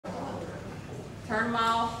Turn them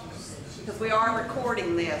off, because we are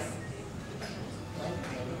recording this.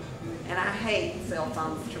 And I hate cell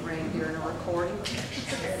phones to ring during a recording. Is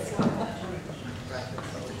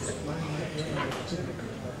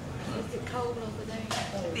it cold over there?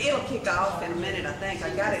 It'll kick off in a minute, I think. I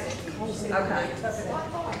got it. Okay.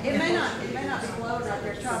 It may not be blowing right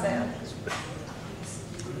there. Try that. Is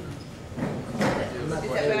that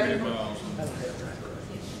better?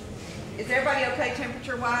 Is everybody okay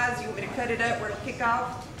temperature-wise? You want me to cut it up where it'll kick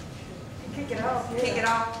off? Kick it off. Yeah. Kick it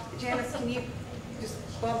off. Janice, can you just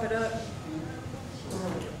bump it up?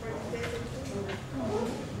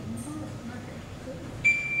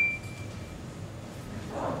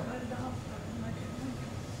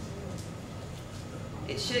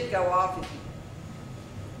 It should go off if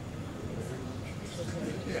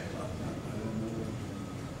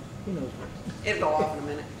you... It'll go off in a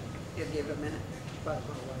minute. It'll give it a minute.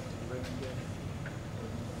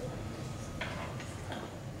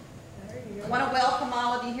 I want to welcome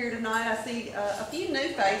all of you here tonight. I see a few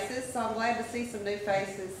new faces, so I'm glad to see some new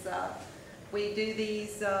faces. We do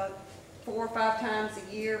these 4 or 5 times a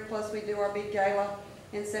year, plus we do our big gala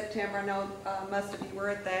in September. I know most of you were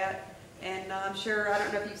at that. And I'm sure, I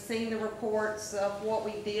don't know if you've seen the reports of what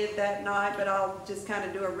we did that night, but I'll just kind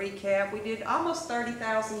of do a recap. We did almost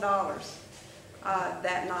 $30,000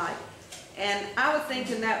 that night. And I was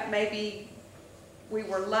thinking that maybe we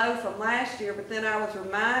were low from last year, but then I was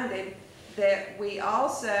reminded that we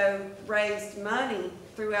also raised money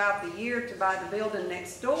throughout the year to buy the building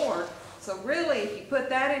next door. So really, if you put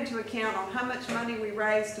that into account on how much money we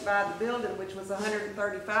raised to buy the building, which was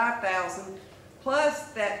 $135,000,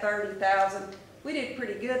 plus that $30,000, we did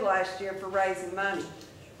pretty good last year for raising money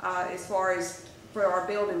as far as for our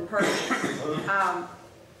building purchase.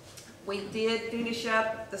 We did finish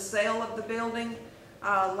up the sale of the building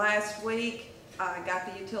last week. Got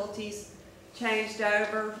the utilities changed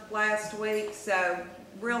over last week, so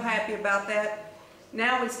real happy about that.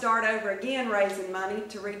 Now we start over again raising money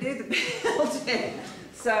to redo the building.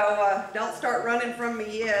 So don't start running from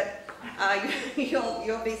me yet.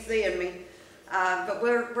 You'll be seeing me. But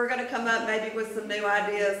we're going to come up maybe with some new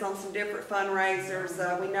ideas on some different fundraisers.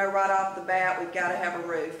 We know right off the bat we've got to have a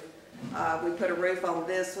roof. We put a roof on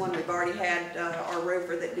this one. We've already had our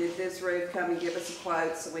roofer that did this roof come and give us a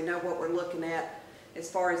quote, so we know what we're looking at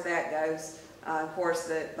as far as that goes. Of course,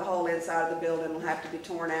 the whole inside of the building will have to be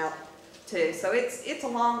torn out too. So it's a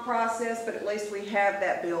long process, but at least we have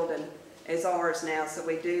that building as ours now, so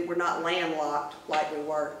we're not landlocked like we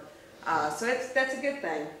were. So that's a good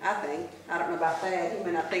thing, I think. I don't know about that. You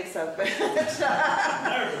may not think so, but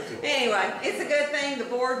anyway, it's a good thing. The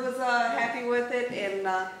board was happy with it, and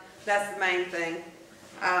that's the main thing.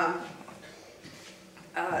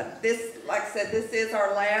 This, like I said, this is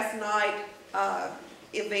our last night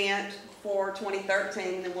event for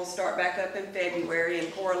 2013, and we'll start back up in February.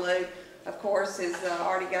 And Coraloo, of course, has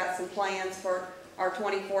already got some plans for our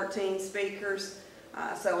 2014 speakers,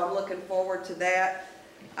 so I'm looking forward to that.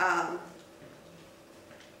 And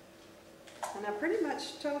I pretty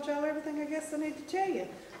much told y'all everything I guess I need to tell you.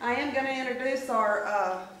 I am going to introduce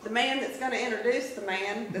the man that's going to introduce the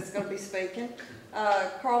man that's going to be speaking,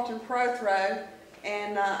 Carlton Prothrow.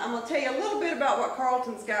 And I'm going to tell you a little bit about what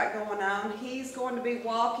Carlton's got going on. He's going to be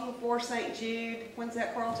walking for St. Jude. When's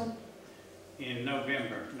that, Carlton? In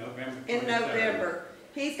November. In November.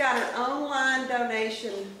 He's got an online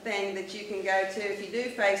donation thing that you can go to. If you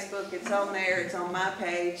do Facebook, it's on there. It's on my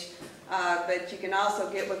page. But you can also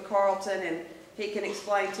get with Carlton, and he can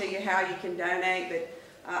explain to you how you can donate. But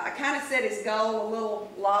I kind of set his goal a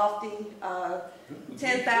little lofty, $10,000.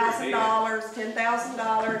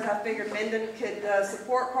 I figured Minden could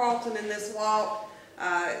support Carlton in this walk.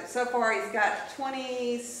 So far, he's got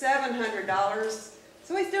 $2,700.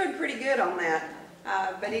 So he's doing pretty good on that.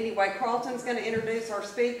 But anyway, Carlton's going to introduce our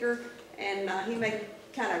speaker, and he may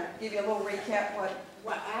kind of give you a little recap Well,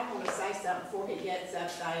 I want to say something before he gets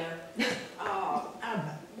up there. I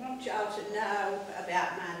want y'all to know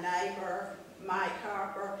about my neighbor, Mike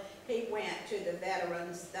Harper. He went to the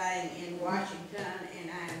Veterans thing in Washington,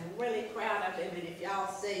 and I'm really proud of him. And if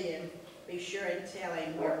y'all see him, be sure and tell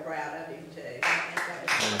him we're proud of him too.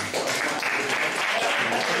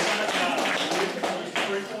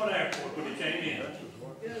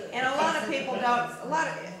 And a lot of people don't,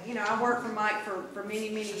 I worked for Mike for many,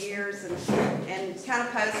 many years, and kind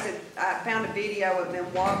of posted, I found a video of them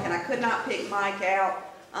walking. I could not pick Mike out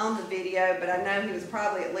on the video, but I know he was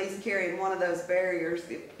probably at least carrying one of those barriers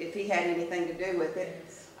if he had anything to do with it.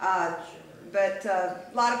 But a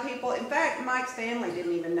lot of people, in fact, Mike's family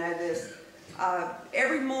didn't even know this.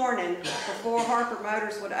 Every morning before Harper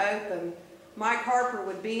Motors would open, Mike Harper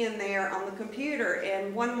would be in there on the computer,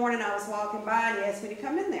 and one morning I was walking by and he asked me to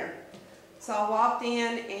come in there. So I walked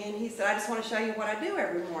in and he said, I just want to show you what I do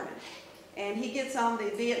every morning. And he gets on the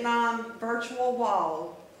Vietnam virtual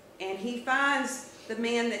wall and he finds the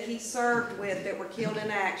men that he served with that were killed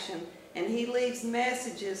in action, and he leaves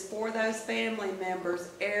messages for those family members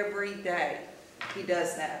every day. He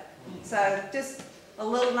does that. So just a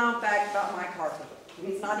little known fact about Mike Harper.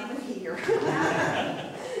 He's not even here.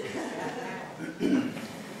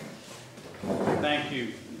 Thank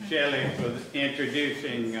you, Shelley, for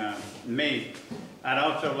introducing me. I'd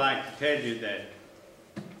also like to tell you that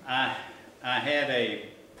I had a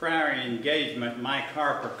prior engagement. Mike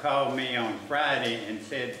Harper called me on Friday and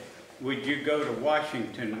said, would you go to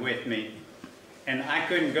Washington with me? And I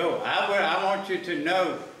couldn't go. I want you to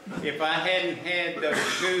know, if I hadn't had those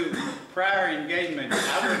 2 prior engagements,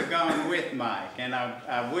 I would have gone with Mike, and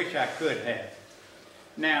I wish I could have.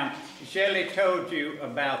 Now, Shelley told you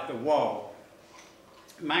about the wall.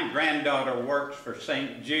 My granddaughter works for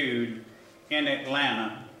St. Jude in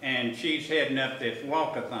Atlanta, and she's heading up this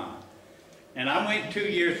walkathon. And I went 2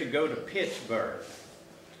 years ago to Pittsburgh,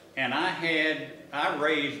 and I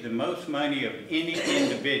raised the most money of any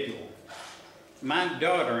individual. My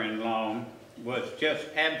daughter-in-law was just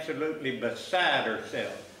absolutely beside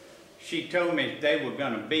herself. She told me they were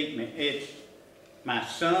going to beat me. It's my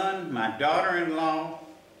son, my daughter-in-law,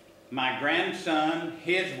 my grandson,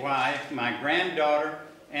 his wife, my granddaughter,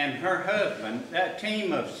 and her husband, that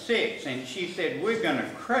team of 6. And she said, we're going to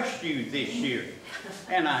crush you this year.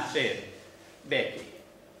 And I said, Becky,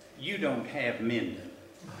 you don't have Minden.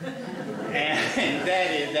 And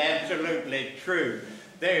that is absolutely true.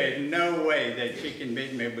 There is no way that she can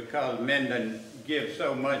beat me because Minden gives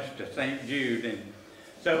so much to St. Jude. And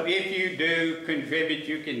so if you do contribute,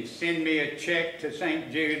 you can send me a check to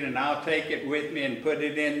St. Jude and I'll take it with me and put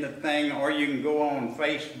it in the thing, or you can go on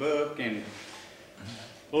Facebook and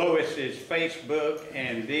Lois's Facebook,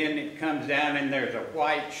 and then it comes down and there's a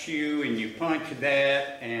white shoe and you punch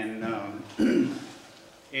that, and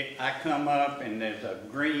I come up and there's a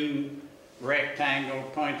green rectangle,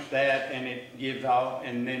 punch that, and it gives off,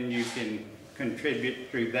 and then you can contribute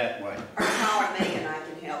through that way. Or call me and I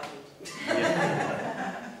can help you.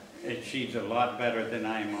 Yes. And she's a lot better than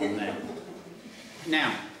I am on that.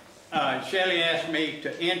 Now, Shelley asked me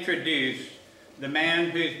to introduce the man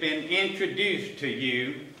who's been introduced to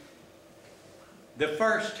you the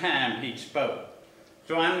first time he spoke.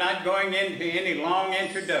 So I'm not going into any long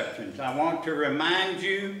introductions. I want to remind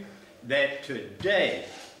you that today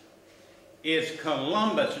is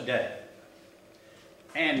Columbus Day.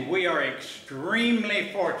 And we are extremely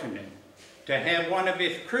fortunate to have one of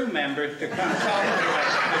his crew members to come talk to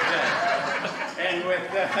us today. And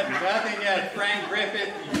with nothing else, Frank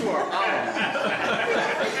Griffith, you are on.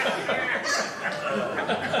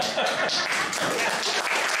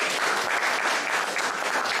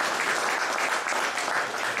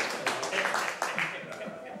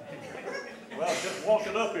 Well, just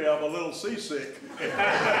walking up here, I'm a little seasick.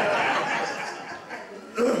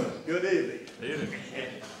 Good evening.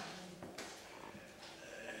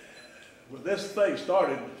 When this thing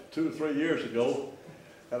started 2 or 3 years ago,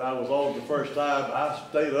 and I was on the first time, I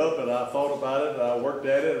stayed up and I thought about it, and I worked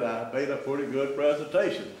at it, and I made a pretty good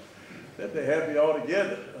presentation. Then they had me on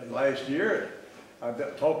again last year. I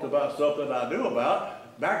talked about something I knew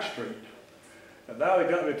about, Back Street. And now they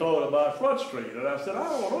got me talking about Front Street. And I said, I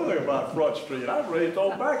don't know anything about Front Street. I'm raised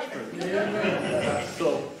on Back Street.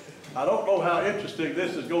 So I don't know how interesting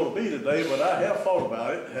this is going to be today, but I have thought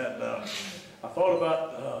about it. And I thought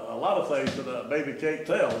about a lot of things that I maybe can't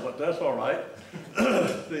tell, but that's all right.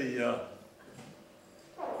 I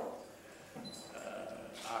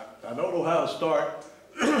don't know how to start,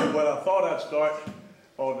 but I thought I'd start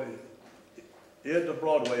on the end of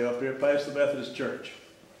Broadway up here past the Methodist Church.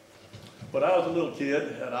 When I was a little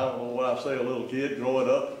kid, and I don't know what I say a little kid, growing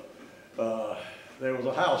up, there was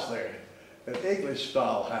a house there, an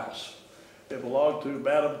English-style house. It belonged to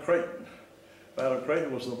Madam Creighton. Madam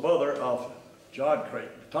Creighton was the mother of John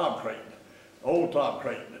Creighton, Tom Creighton, old Tom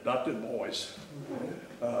Creighton, not the boys.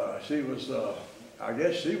 She was, I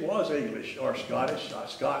guess she was English or Scottish,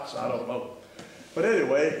 Scots, I don't know. But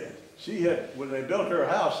anyway, she had, when they built her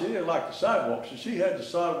house, she didn't like the sidewalk, so she had the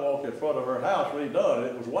sidewalk in front of her house redone.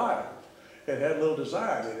 It was wider. It had a little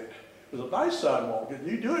design in it. It was a nice sidewalk, and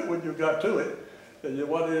you do it when you got to it. And there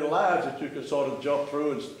wasn't any lines that you could sort of jump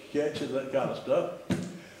through and catch and that kind of stuff.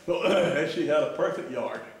 And she had a perfect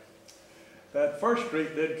yard. That First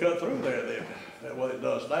Street didn't cut through there then, that's what it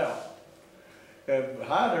does now. And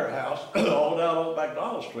behind her house, all down on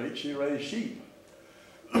McDonald Street, she raised sheep.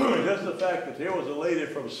 just the fact that here was a lady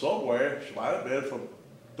from somewhere, she might have been from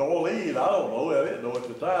Dorcheat, I don't know, I didn't know at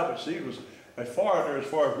the time, but she was a foreigner as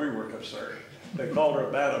far as we were concerned. They called her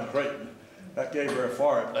Madam Creighton. That gave her a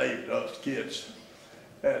foreign name to us kids.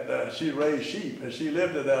 And she raised sheep, and she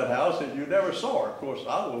lived in that house, and you never saw her. Of course,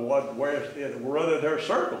 I wasn't running her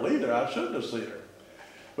circle either. I shouldn't have seen her.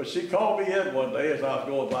 But she called me in one day as I was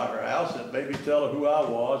going by her house and made me tell her who I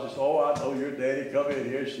was. She said, "Oh, I know your daddy. Come in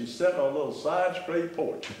here." She's sitting on a little side scraped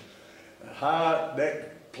porch, a high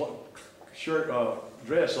neck shirt,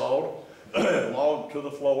 dress on, long to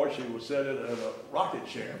the floor. She was sitting in a rocket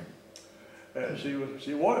chair. And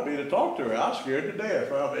she wanted me to talk to her. I was scared to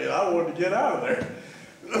death. I mean, I wanted to get out of there.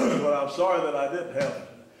 But I'm sorry that I didn't have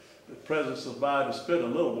the presence of mind to spend a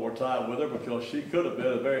little more time with her, because she could have been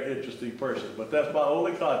a very interesting person. But that's my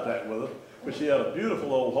only contact with her. But she had a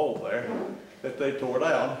beautiful old home there that they tore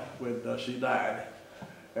down when she died.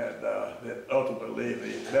 And then ultimately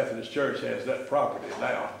the Methodist Church has that property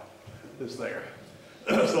now. It's there.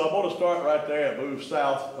 So I'm going to start right there and move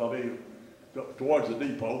south, towards the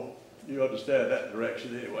depot. You understand that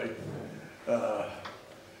direction anyway. The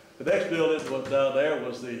next building was down there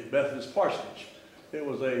was the Methodist parsonage. It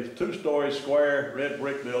was a 2-story square red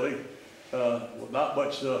brick building, with not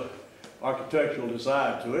much architectural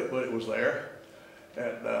design to it, but it was there.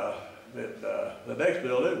 And the next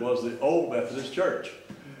building was the old Methodist church.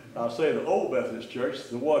 I'll say the old Methodist church,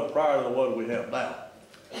 the one prior to the one we have now.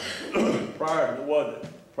 prior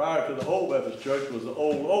to the old Methodist church was the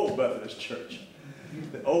old Methodist church.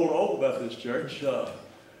 The old Methodist church,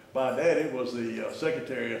 my daddy was the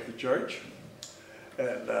secretary of the church.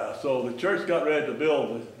 And so the church got ready to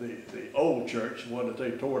build the old church, one that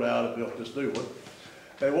they tore down and built this new one.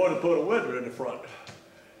 They wanted to put a window in the front.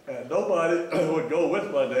 And nobody would go with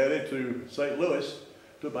my daddy to St. Louis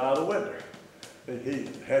to buy the window. He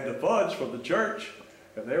had the funds from the church,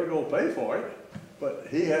 and they were going to pay for it, but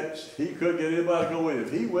he couldn't get anybody to go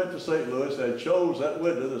with him. He went to St. Louis and chose that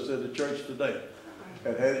window that's in the church today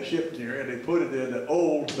and had it shipped here, and they put it in the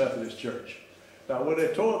old Methodist church. Now, when they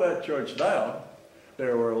tore that church down,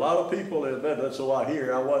 there were a lot of people in Minden, so I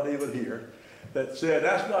wasn't even here, that said,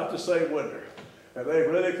 "That's not the same window." And they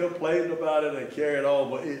really complained about it and carried on,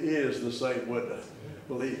 but it is the same window,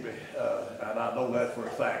 believe me, and I know that for a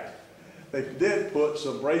fact. They did put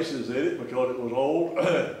some braces in it because it was old.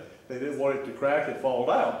 They didn't want it to crack and fall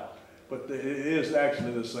down, but it is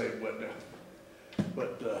actually the same window.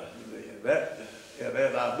 But and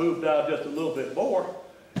then I moved down just a little bit more,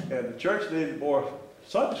 and the church needed more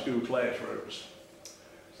Sunday school classrooms.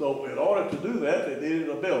 So in order to do that, they needed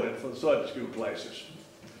a building for the Sunday school classes.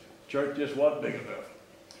 The church just wasn't big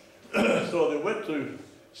enough. So they went to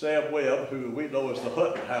Sam Webb, who we know is the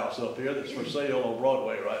Hutton House up here that's for sale on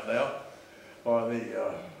Broadway right now. Or the,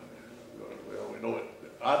 well, we know it,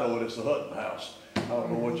 I know it as the Hutton House. I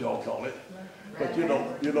don't know what y'all call it. But you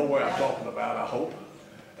know where I'm talking about, I hope.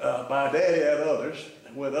 My daddy and others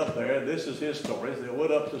went up there, and this is his story. They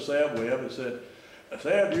went up to Sam Webb and said,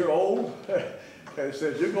 "Sam, you're old." And he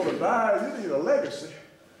said, "You're going to die, you need a legacy.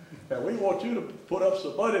 And we want you to put up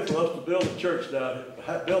some money for us to build a church down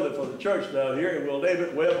here, build it for the church down here, and we'll name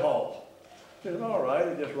it Webb Hall." I said, "All right,"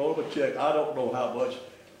 and just wrote him a check. I don't know how much.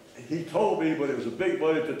 He told me, but it was a big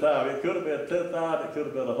money at the time. It could have been 10,000, it could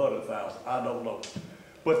have been 100,000. I don't know.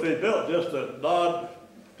 But they built just a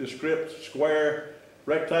nondescript square,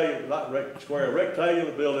 rectangular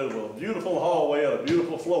building with a beautiful hallway and a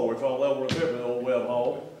beautiful floor, if I'll ever remember the old Webb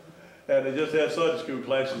Hall. And they just had Sunday school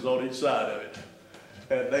classes on each side of it.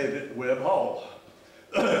 And named it Webb Hall.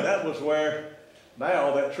 That was where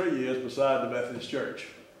now that tree is beside the Methodist church.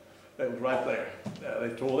 That was right there. They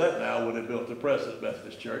tore that down when they built the present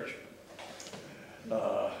Methodist church.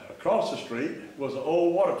 Across the street was an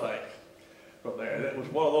old water tank from there. That was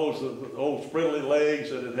one of those old spindly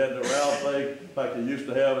legs, and it had the round thing like they used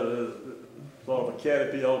to have, sort of a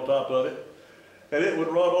canopy on top of it. And it would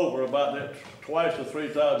run over about that twice or 3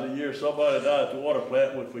 times a year. Somebody down at the water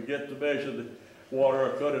plant would forget to measure the water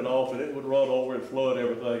or cut it off, and it would run over and flood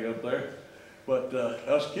everything up there. But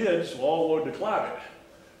us kids all wanted to climb it.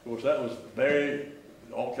 Of course, that was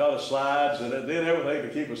all kind of slides, and it did everything to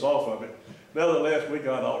keep us off of it. Nevertheless, we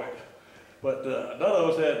got on it. But none of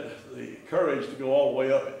us had the courage to go all the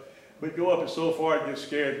way up it. We'd go up it so far and get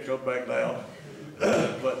scared and come back down.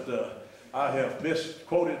 But I have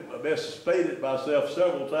misspated myself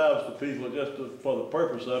several times to people just for the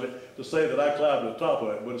purpose of it, to say that I climbed to the top of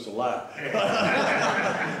it, but it's a lie.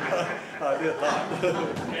 I did not.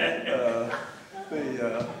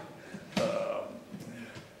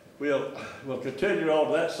 We'll continue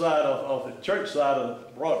on that side of the church side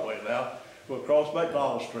of Broadway now. We'll cross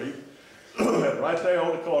McDonald Street, And right there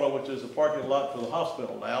on the corner, which is the parking lot for the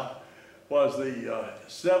hospital now, was the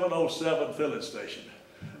 707 filling station.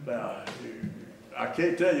 Now, I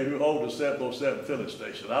can't tell you who owned the 707 filling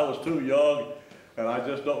station. I was too young, and I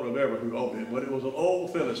just don't remember who owned it, but it was an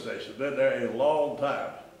old filling station, been there a long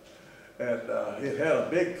time. And it had a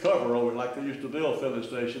big cover over it, like they used to build filling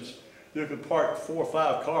stations. You could park 4 or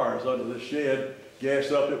 5 cars under the shed,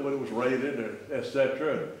 gas up it when it was raining,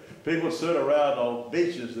 etc. People would sit around on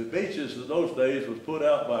beaches. The beaches in those days was put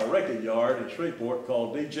out by a wrecking yard in Shreveport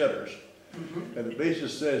called Degeners. And the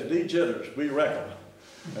beaches says, Degeners, we wreck 'em.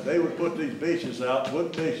 And they would put these beaches out,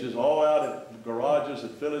 wooden beaches, all out at garages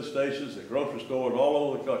and filling stations and grocery stores all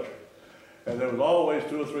over the country. And there was always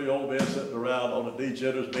 2 or 3 old men sitting around on the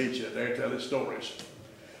Degeners beach in there telling stories.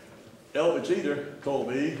 Elvin Jeter told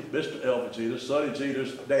me, Mr. Elvin Jeter, Sonny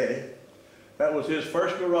Jeter's daddy, that was his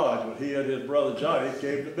first garage when he and his brother Johnny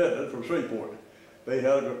came to Minden from Shreveport. They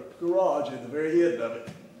had a garage in the very end of it.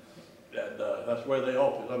 And that's where they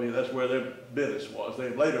office, that's where their business was. They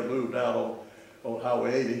later moved out on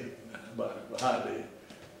Highway 80, behind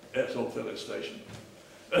the Esso filling station.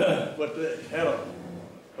 But they had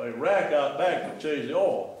a rack out back to change the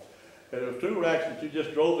oil. And there were 2 racks that you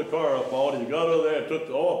just drove the car up on, and you got over there and took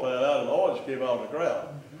the oil pan out, and the oil just came out of the ground.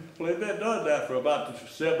 Well, they'd been done that for about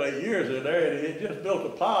 7 or 8 years in there, and he had just built a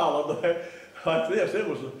pile under there like this. It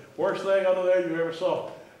was the worst thing under there you ever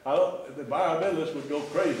saw. The environmentalists would go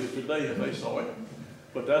crazy today if they saw it,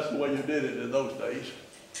 but that's the way you did it in those days.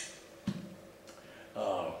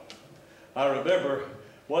 I remember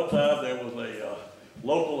one time there was a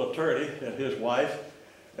local attorney and his wife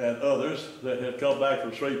and others that had come back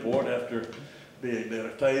from Shreveport after being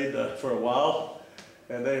entertained for a while,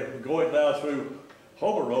 and they were going down through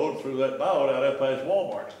Homer Road through that bow down there past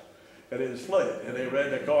Walmart, and it was flooded, and they ran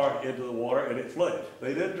their car into the water and it flooded.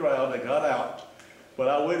 They didn't drown, they got out. But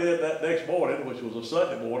I went in that next morning, which was a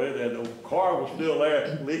Sunday morning, and the car was still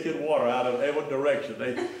there leaking water out in every direction.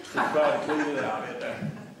 They were trying to clean it out in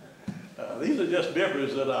there. These are just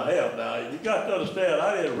memories that I have now. You got to understand,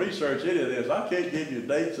 I didn't research any of this. I can't give you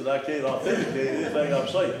dates and I can't authenticate anything I'm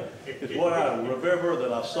saying. It's what I remember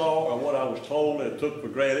that I saw or what I was told and took for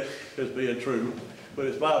granted as being true. But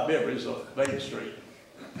it's my memories of Main Street.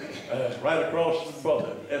 Right across from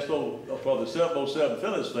the 707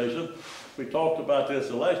 filling station, we talked about this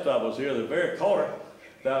the last time I was here. The very corner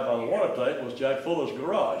down by the water tank was Jack Fuller's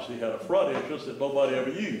garage. He had a front entrance that nobody ever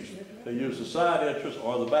used. They used the side entrance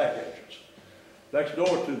or the back entrance. Next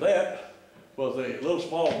door to that was a little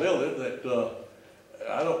small building that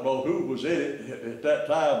I don't know who was in it at that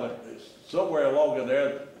time, but somewhere along in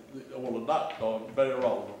there, well, not very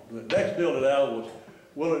wrong. The next building out was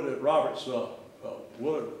Willard and Roberts,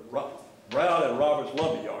 Brown and Roberts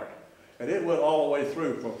Lumberyard. And it went all the way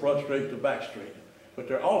through from Front Street to Back Street. But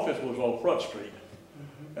their office was on Front Street.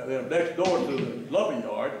 And then next door to the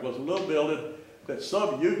lumberyard was a little building that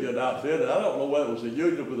some union outfit, and I don't know whether it was a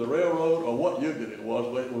union with the railroad or what union it was,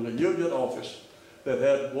 but it was a union office that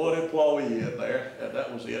had 1 employee in there, and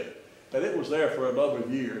that was it. And it was there for a number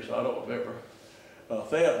of years. I don't remember.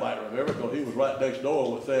 Thad might remember, because he was right next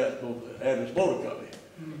door with Thad, Andrews Motor Company,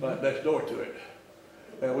 right next door to it.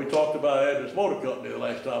 And we talked about Andrews Motor Company the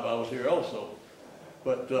last time I was here also.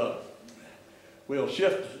 But we'll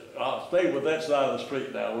shift, I'll stay with that side of the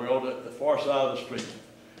street now. We're on the far side of the street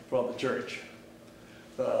from the church.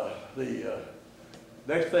 The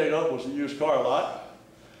next thing up was the used car lot.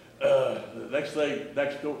 The next thing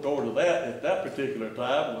next door to that at that particular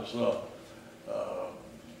time was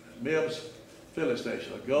Mims filling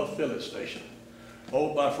station, a Gulf filling station,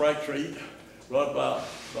 owned by Frank Treat, run by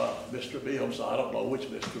Mr. Mims. I don't know which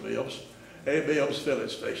Mr. Mims. A Mims filling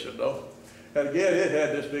station though. And again, it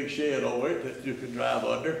had this big shed over it that you could drive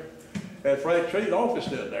under. And Frank Treat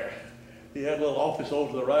officed in there. He had a little office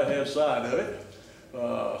over to the right-hand side of it.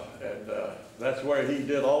 That's where he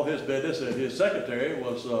did all his business, and his secretary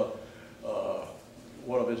was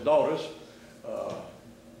one of his daughters,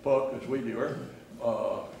 Puck, as we knew her,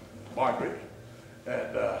 Margaret,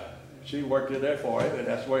 and she worked in there for him, and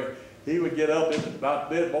that's where he would get up in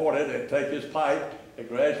about mid-morning and take his pipe and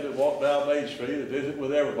gradually walk down Main Street and visit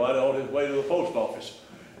with everybody on his way to the post office.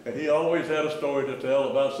 And he always had a story to tell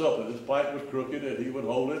about something. His pipe was crooked, and he would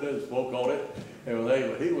hold it and smoke on it and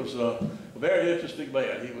everything. But he was a very interesting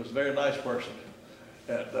man. He was a very nice person.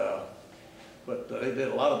 And but they did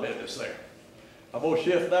a lot of business there. I'm going to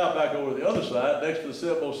shift now back over to the other side. Next to the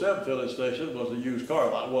 707 filling station was a used car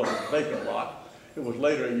lot. Well, it was a vacant lot. It was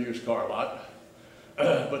later a used car lot.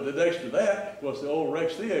 But the next to that was the old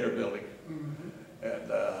Rex Theater building.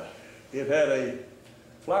 And it had a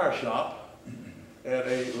flower shop and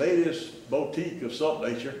a ladies' boutique of some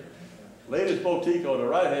nature ladies' boutique on the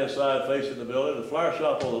right-hand side facing the building, the flower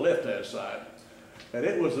shop on the left-hand side. And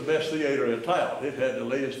it was the best theater in town. It had the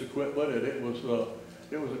latest equipment, and it was a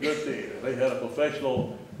good theater. They had a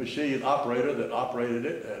professional machine operator that operated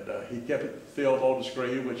it, and he kept it filmed on the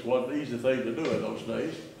screen, which wasn't an easy thing to do in those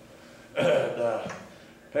days. And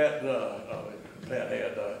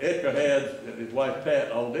Edgar had, and his wife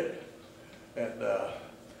Pat owned it, and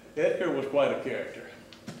Edgar was quite a character.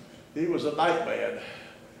 He was a night man.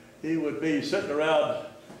 He would be sitting around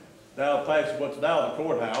down past what's now the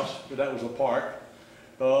courthouse, that was a park,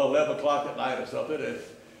 11 o'clock at night or something, and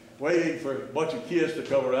waiting for a bunch of kids to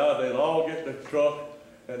come around. They'd all get in the truck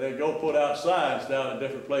and they'd go put out signs down in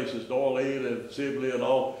different places, Dorcheat and Sibley and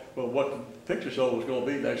all, but what the picture show was going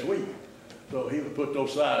to be next week. So he would put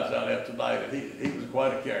those signs out after night, and he was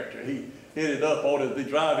quite a character. He ended up on the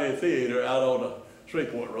drive-in theater out on the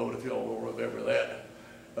Shreveport Road, if you all will remember that.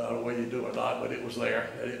 I don't know whether you do or not, but it was there,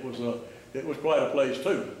 and it was quite a place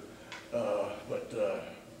too.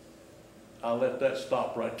 I'll let that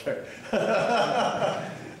stop right there.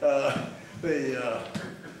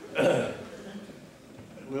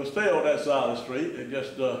 We'll stay on that side of the street and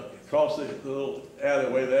just cross the little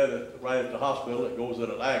alleyway there right at the hospital that goes at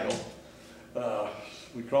an angle.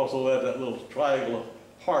 We cross over that little triangle of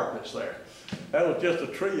park that's there. That was just a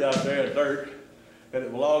tree out there in dirt, and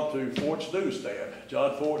it belonged to Fort's newsstand.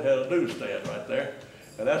 John Fort had a newsstand right there,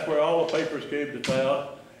 and that's where all the papers came to town.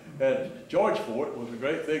 And George Fort was a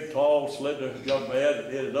great big, tall, slender young man that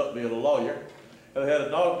ended up being a lawyer. And they had a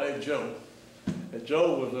dog named Joe. And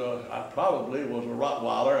Joe was probably was a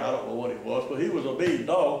Rottweiler. I don't know what he was, but he was a mean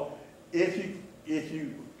dog if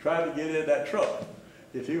you tried to get in that truck.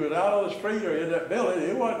 If he was out on the street or in that building,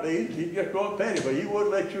 he wasn't mean. He'd just go and pet him, but he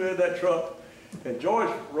wouldn't let you in that truck. And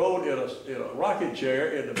George rode in a rocking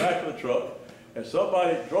chair in the back of the truck, and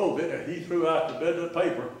somebody drove it, and he threw out the bit of the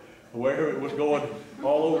paper where it was going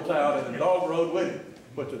all over town, and the dog rode with him.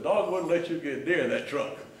 But the dog wouldn't let you get near that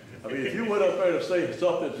truck. I mean, if you went up there to say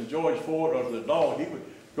something to George Ford or to the dog, he would,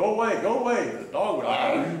 go away, go away. The dog would,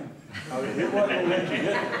 I mean, he wasn't going to let you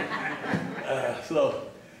get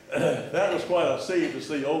there. That was quite a scene to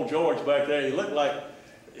see old George back there. He looked like,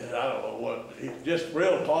 I don't know what, he just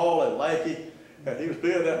real tall and lanky. And he was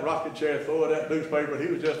being that rocking chair, throwing that newspaper, and he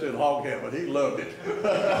was just in hog heaven. He loved it.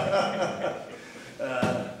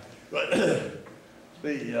 But the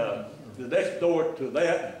next door to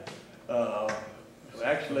that,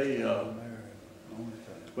 actually,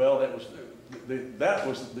 well, that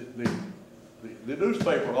was the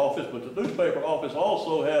newspaper office, but the newspaper office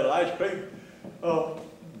also had an ice cream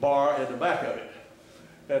bar in the back of it.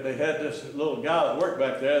 And they had this little guy that worked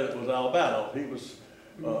back there that was albino. He was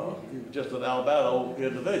just an albino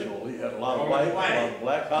individual. He had a lot of white, a lot of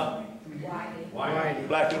black, Whitey.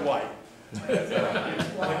 black and white.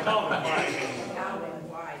 They called him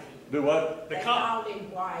Whitey. Do what? They called him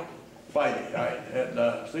Whitey. Fighting, right?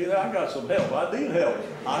 And see, I got some help. I need help.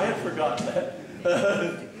 I had forgotten that.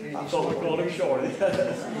 So we called him Shorty.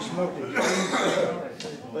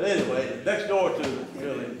 But anyway, next door to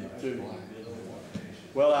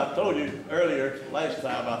well, I told you earlier, last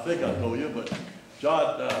time, I think I told you, but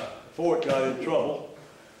John Ford got in trouble.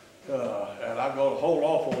 And I'm going to hold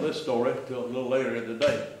off on this story till a little later in the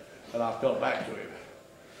day, and I'll come back to him.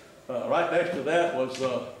 Right next to that was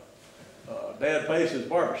Dan Pace's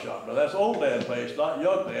barbershop. Now that's old Dan Pace, not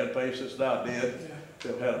young Dan Pace that's now dead.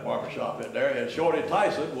 They've had a barbershop in there. And Shorty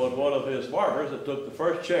Tyson was one of his barbers that took the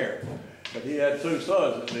first chair. And he had two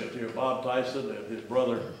sons that lived here, Bob Tyson and his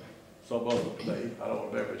brother, some other name, I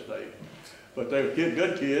don't remember his name. But they were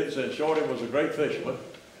good kids, and Shorty was a great fisherman.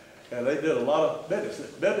 And they did a lot of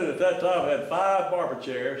business. Minden at that time had 5 barber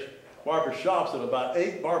shops and about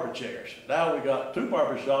 8 barber chairs. Now we got 2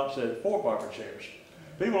 barber shops and 4 barber chairs.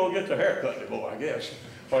 People don't get their hair cut anymore, I guess,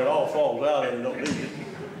 or it all falls out and they don't need it.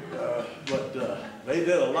 But they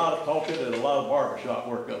did a lot of talking and a lot of barbershop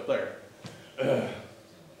work up there.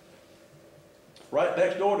 Right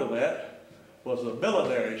next door to that was a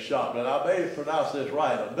millinery shop, and I may pronounce this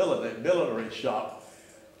right, a millinery shop.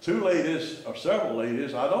 2 ladies, or several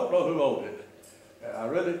ladies, I don't know who owned it. I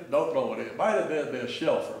really don't know it. It might have been Miss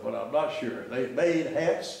Shelfer, but I'm not sure. They made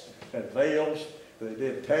hats and veils, they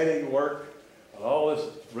did tanning work, and all this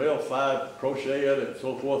real fine crocheting and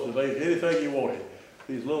so forth. They made anything you wanted.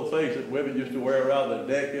 These little things that women used to wear around their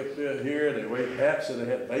neck up here, they made hats and they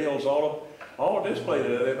had veils on them, all displayed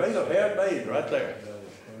there. They made them handmade right there.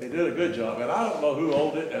 They did a good job, and I don't know who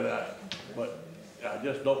owned it, but I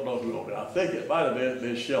just don't know who owned it. I think it might have been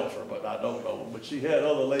Miss Shelfer, but I don't know. But she had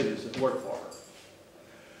other ladies that worked for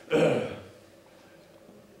her.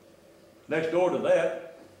 Next door to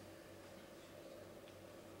that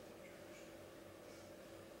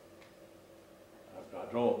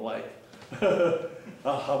draw a blank. I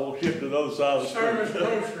won't skip to the other side of the street. Service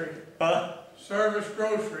grocery, Huh? service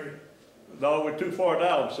grocery. No, we're too far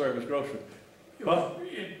down Service Grocery.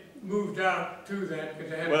 It moved out to that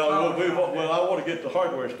because they had a Well, college we'll move on. out Well, I want to get the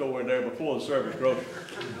hardware store in there before the Service Grocery.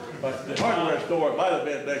 But the hardware store, it might have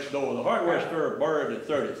been next door. The hardware store burned in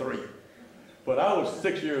 '33. But I was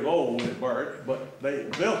 6 years old when it burned, but they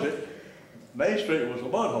built it. Main Street was a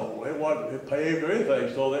mud hole. It wasn't paved or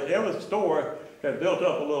anything, so that every store had built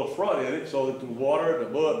up a little front in it so that the water, the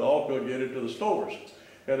mud, and all could get into the stores.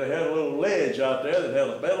 And they had a little ledge out there that had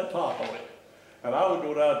a metal top on it. And I would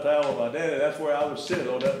go downtown with my daddy, that's where I would sit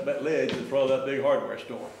on that ledge in front of that big hardware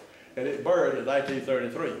store. And it burned in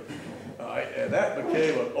 1933. All right, and that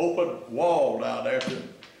became an open wall down there,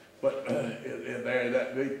 but in there in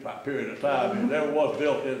that big period of time, it never was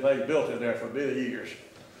built, anything built in there for many years.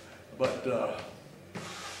 But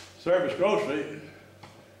Service Grocery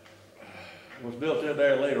was built in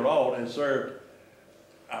there later on and served.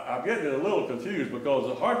 I'm getting a little confused because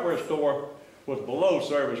the hardware store was below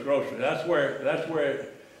Service Grocery. That's where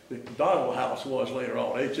the Donald House was later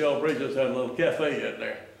on. H.L. Bridges had a little cafe in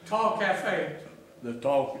there. Tall Cafe.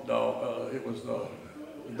 It was the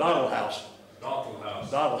Donald House.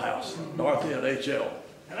 Donald House, north end H.L.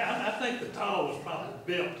 And I think the tall was probably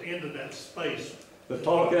built into that space. The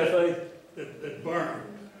Tall Cafe? That burned.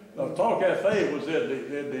 The Tall Cafe was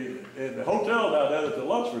in the hotel down there at the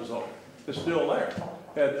Luxford Zone. It's still there.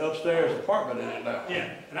 Had an upstairs apartment in it now. Yeah,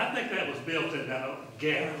 and I think that was built in that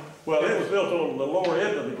gap. Well, it was built on the lower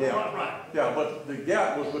end of the gap. Right. Yeah, but the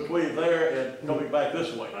gap was between there and coming back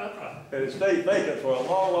this way. Right. And it stayed vacant for a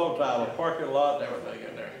long, long time, a parking lot and everything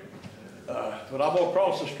in there. But I'm gonna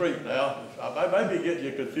cross the street now. I may be getting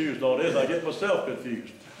you confused on this. I get myself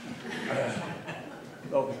confused.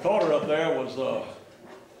 On the corner up there was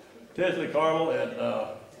Tinsley Carmel and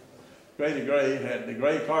Grady Gray had the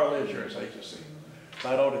Gray Carmel Insurance Agency.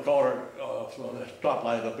 Right on the corner from the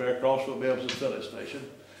stoplight up there across from Mims and Phillips Station.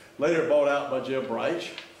 Later bought out by Jim Bright.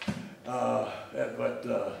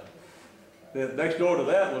 Then next door to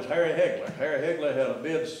that was Harry Hegler. Harry Hegler had a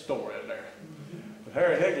men's store in there. But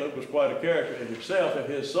Harry Hegler was quite a character in himself, and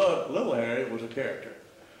his son, little Harry, was a character.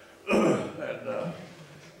 And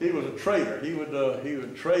he was a trader. He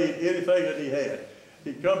would trade anything that he had.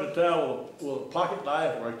 He'd come to town with a pocket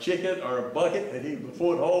knife or a chicken or a bucket, and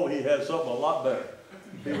before it home, he had something a lot better.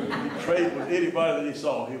 He'd trade with anybody that he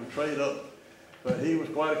saw. He would trade up. But he was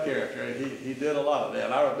quite a character, and he did a lot of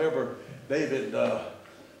that. I remember David,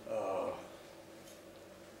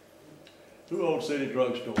 who owned City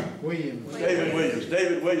Drugstore? Williams. David Williams.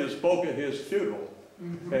 David Williams spoke at his funeral.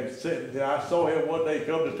 And said, I saw him one day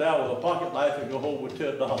come to town with a pocket knife and go home with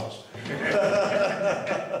 $10.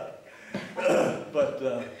 But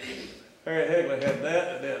Harry Hegler had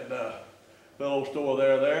that, and then the little store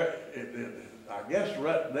there. I guess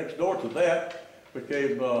right next door to that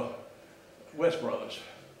became West Brothers.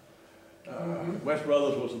 West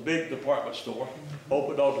Brothers was a big department store,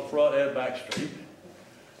 opened on the front and back street,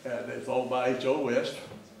 and it's owned by H.O. West,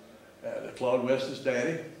 and Claude West is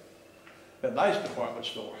daddy. A nice department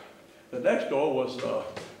store. The next door was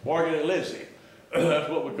Morgan and Lindsay. That's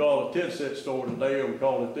what we call a 10-cent store today, or we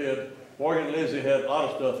call it then. Morgan and Lindsay had a lot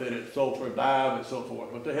of stuff in it, sold for a dime and so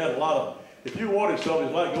forth. But they had a lot of, if you wanted something,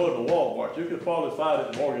 it's like going to Walmart. You could probably find it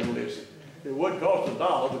at Morgan and Lindsay. It wouldn't cost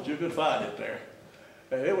 $1, but you could find it there.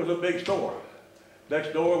 And it was a big store.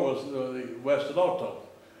 Next door was the Western Auto.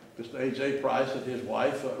 Mr. A.J. Price and his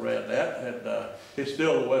wife ran that, and it's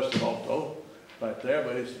still the Western Auto right there,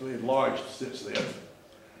 but it's enlarged since then.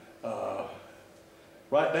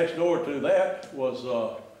 Right next door to that was,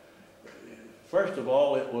 first of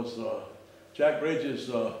all, it was Jack Bridges'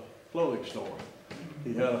 clothing store.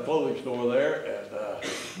 He had a clothing store there, and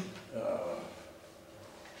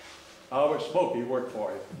Albert Smokey worked for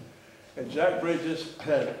him. And Jack Bridges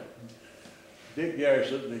had Dick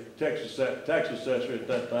Garrison, the tax assessor at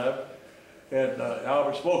that time, and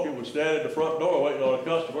Albert Smokey would stand at the front door waiting on a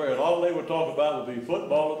customer, and all they would talk about would be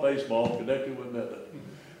football and baseball connected with Minden.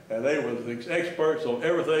 And they were the experts on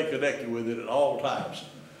everything connected with it at all times.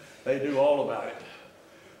 They knew all about it.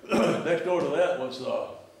 Next door to that was the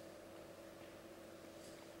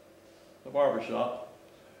barber shop,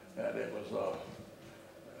 and it was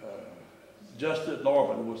Justin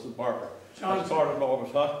Norman was the barber. Johnson. Carter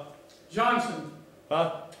Norman's, huh? Johnson.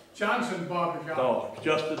 Huh? Johnson Barbershop. No,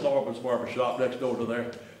 Justin Norman's barbershop next door to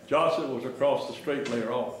there. Johnson was across the street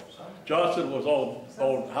later on. Johnson was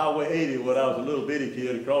on Highway 80 when I was a little bitty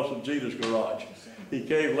kid across from Gina's garage. He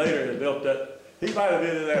came later and built that. He might have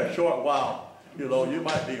been in there a short while. You know, you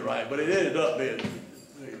might be right, but it ended up being.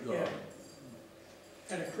 Yeah.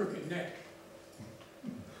 Had a crooked neck.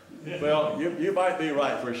 Well, you might be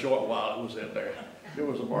right for a short while it was in there. It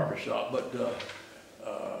was a barber shop, but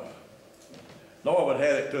Norman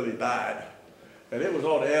had it till he died. And it was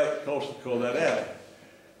on the alley, coast of that alley.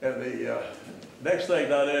 And the next thing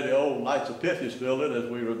down there, the old Knights of Pythias building, as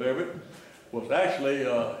we remember it, was actually,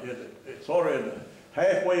 it's sort of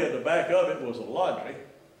halfway in the back of it was a laundry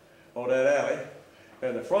on that alley.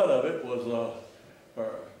 And the front of it was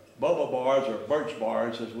Bubba Bars, or Birch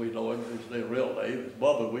Bars, as we know it, is their real name. It's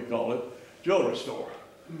Bubba, we call it, jewelry store.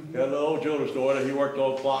 He had an old jewelry store, and he worked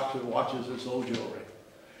on clocks and watches and sold jewelry.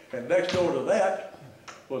 And next door to that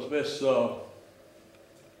was Miss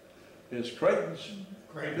Creighton's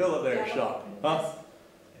millinery shop. Huh?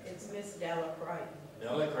 It's Miss Della Creighton.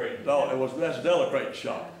 Della Creighton. No, that's Della Creighton's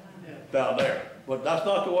shop down there. But that's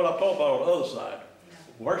not the one I'm talking about on the other side.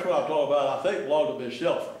 The first one I'm talking about, I think, belonged to Miss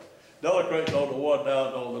Shelford. Della Creighton on the one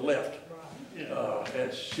down on the left.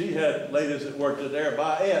 And she had ladies that worked in there.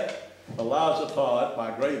 My aunt, Eliza Todd,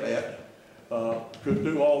 my great aunt, could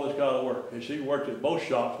do all this kind of work. And she worked at both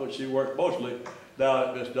shops, but she worked mostly down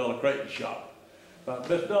at Miss Della Creighton's shop.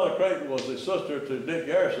 Miss Della Creighton was a sister to Dick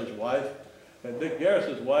Garrison's wife, and Dick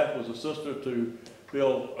Garrison's wife was a sister to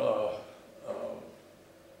Bill,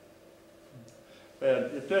 and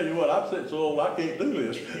I tell you what, I'm sitting so old I can't do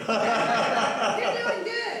this. You're doing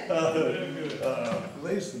good.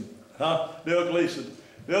 Gleason. Bill Gleason.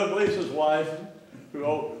 Bill Gleason's wife, who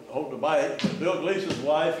owned the bank, Bill Gleason's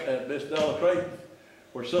wife and Miss Della Creighton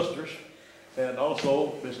were sisters, and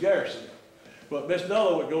also Miss Garrison. But Miss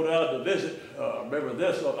Della would go down to visit, remember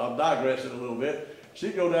this, I'm digressing a little bit,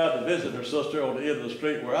 she'd go down to visit her sister on the end of the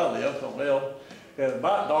street where I lived, on Elm, and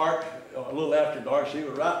about dark, a little after dark, she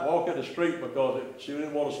would walk in the street because she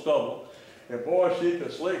didn't want to stumble. And boy, she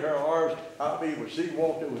could sling her arms. I mean, when she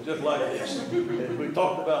walked, it was just like this. And we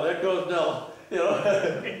talked about, there goes Della, you know,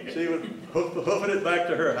 she was hoofing it back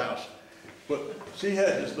to her house. But she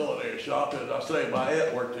had this millinery shop, and I say my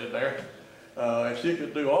aunt worked in there. And she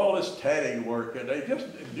could do all this tanning work, and they just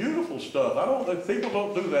beautiful stuff. I don't think people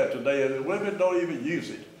don't do that today, and the women don't even use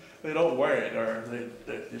it. They don't wear it, or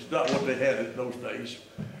it's not what they had in those days.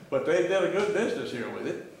 But they did a good business here with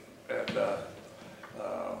it, and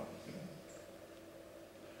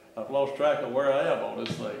I've lost track of where I am on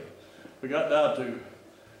this thing. We got down to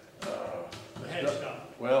The head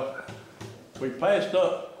shop. well, we passed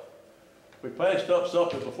up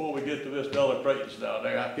something before we get to Miss Della Creighton's down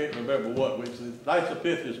there. I can't remember what. It's the Knights of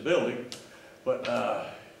Pythias building, but oh,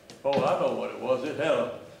 I know what it was. It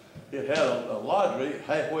had a laundry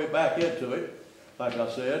halfway back into it, like I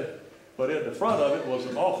said. But in the front of it was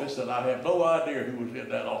an office, and I have no idea who was in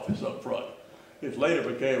that office up front. It later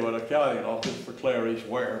became an accounting office for Clarice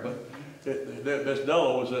Ware, but Miss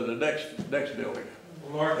Della was in the next building.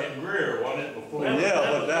 Lark and Greer, wasn't it, before?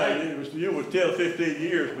 Yeah, but now you were 10, 15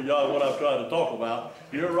 years beyond what I'm trying to talk about.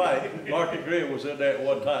 You're right. Lark and Greer was in there at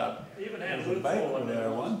one time. Even There had was a Luther baker in there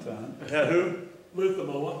there. one time. Had who? Luther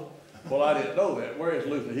Moore. Well, I didn't know that. Where is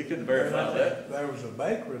Luther? He couldn't verify that. There was a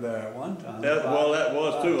baker there at one time. That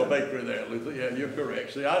was too, a bakery there, Luther. Yeah, you're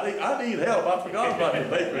correct. See, I need help. I forgot about the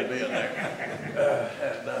bakery being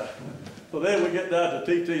there. So then we get down to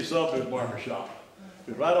T.T. Sumner's barber shop.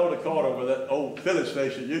 It's right on the corner where that old filling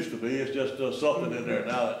station used to be. It's just something in there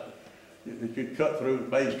now that you could cut through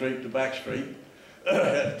Main Street to Back Street.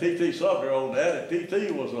 T.T. Sumner owned that, and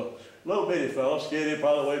T.T. was a little bitty fellow, skinny,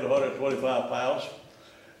 probably weighed 125 pounds.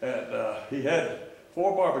 And he had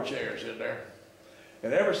 4 barber chairs in there.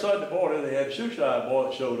 And every Sunday morning they had a shoe shine boy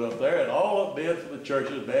that showed up there, and all of the men from the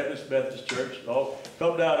churches, Baptist, Methodist Church, all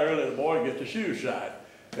come down early in the morning and get the shoes shined.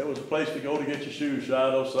 It was a place to go to get your shoes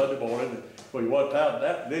shined on Sunday morning. Well, you want time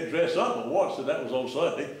that, they'd dress up but once, and that was on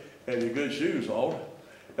Sunday, had your good shoes on.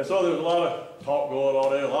 And so there was a lot of talk going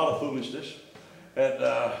on there, a lot of foolishness. And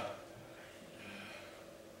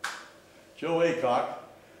Joe Aycock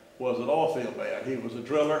was an oil field man. He was a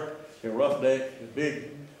driller, a roughneck, a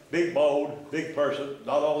big boned, big person,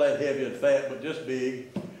 not all that heavy and fat, but just big,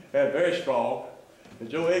 and very strong. And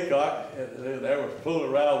Joe Aycock, they were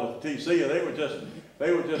fooling around with TC, and they were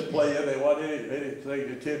just playing. They wasn't anything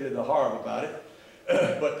intended to harm about it.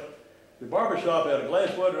 But the barbershop had a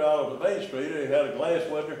glass window out on the main street, and it had a glass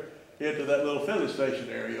window into that little filling station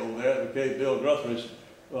area over there that became Bill Guthrie's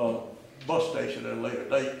bus station at a later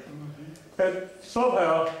date. And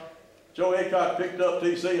somehow, Joe Aycock picked up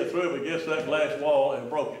TC and threw him against that glass wall and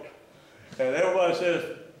broke it. And everybody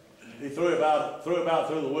says he threw him out through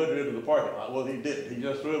the window into the parking lot. Well, he didn't. He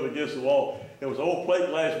just threw him against the wall. It was an old plate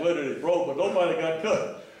glass window that broke, but nobody got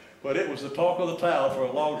cut. But it was the talk of the town for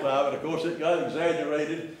a long time, and of course it got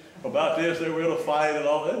exaggerated about this. They were in a fight and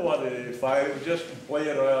all. It wasn't any fight. It was just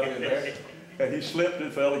playing around in there. and he slipped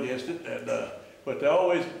and fell against it. And but they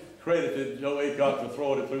always credited Joe Aycock for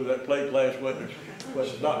throwing it through that plate glass window, which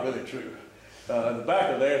is not really true. In the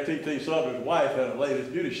back of there, T.T. Sumner's wife had a ladies'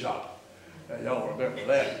 beauty shop. Y'all remember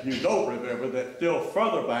that. You don't remember that still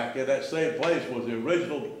further back in that same place was the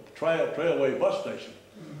original Trailway bus station.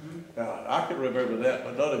 I can remember that,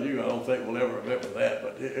 but none of you, I don't think, will ever remember that,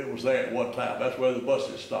 but it was there at one time. That's where the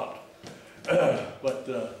buses stopped. But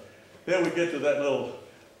then we get to that little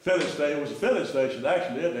filling station. It was a filling station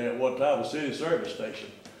actually in there at one time, a city service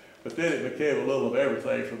station. But then it became a little of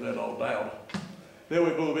everything from then on down. Then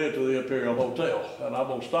we move into the Imperial Hotel, and I'm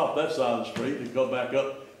gonna stop that side of the street and come back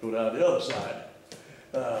up, go down the other side.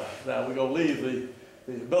 Now we're gonna leave the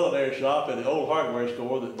millinery shop and the old hardware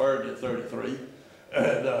store that burned at 33.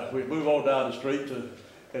 And we move on down the street to,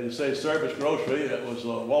 and it says Service Grocery. That was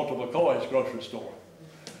Walter McCoy's grocery store.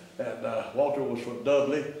 And Walter was from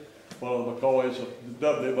Dudley, one of the McCoys,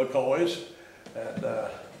 Dudley McCoys. And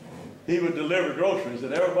he would deliver groceries,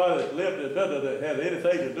 and everybody that lived in Minden that had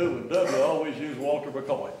anything to do with Dudley always used Walter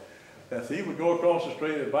McCoy. And he would go across the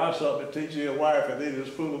street and buy something at T.G. and wife and needed a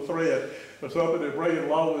spool of thread or something and bring it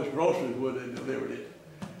along with his groceries when they delivered it.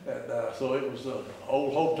 And so it was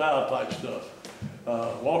old hometown type stuff.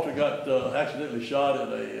 Walter got accidentally shot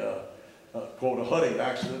in a hunting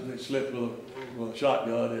accident. He slipped with a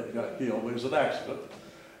shotgun and got killed. It was an accident.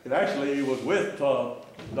 And actually he was with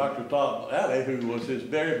Dr. Tom Alley, who was his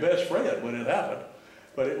very best friend when it happened.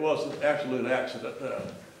 But it was an absolute accident.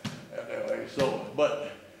 Anyway, so,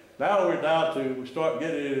 but now we're down to, we start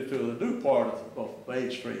getting into the new part of Main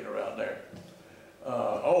Street around there.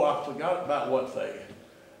 Oh, I forgot about one thing.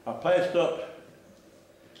 I passed up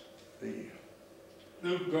the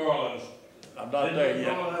Luke Garland's. I'm not there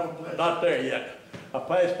yet. I'm not there yet. I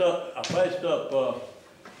passed up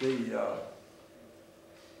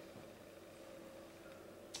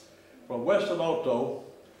from Western Auto,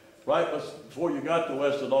 right before you got to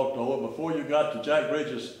Western Auto and before you got to Jack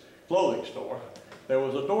Bridges' clothing store, there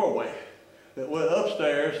was a doorway that went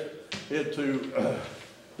upstairs into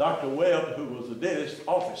Dr. Webb, who was the dentist's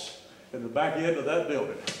office, in the back end of that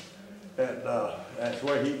building. And that's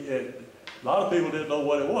where a lot of people didn't know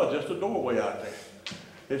what it was, just a doorway out there.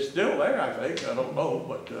 It's still there, I think. I don't know,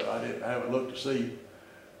 but I haven't looked to see.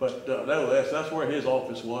 But nevertheless, that's where his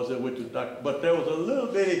office was. But there was a little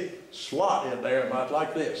bitty slot in there about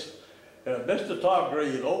like this. Mr. Tom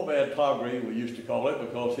Green, old man Tom Green, we used to call it,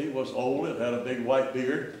 because he was old and had a big white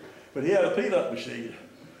beard, but he had a peanut machine.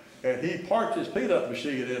 And he parked his peanut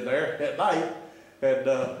machine in there at night, and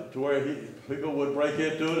to where people would break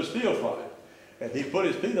into it and steal from it. And he put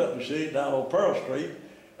his peanut machine down on Pearl Street,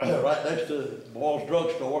 right next to Boyle's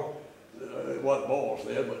drugstore. It wasn't Boyle's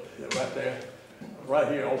then, but right there, right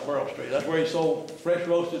here on Pearl Street. That's where he sold fresh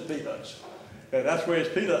roasted peanuts. And that's where his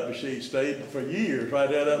peanut machine stayed for years, right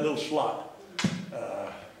there, that little slot.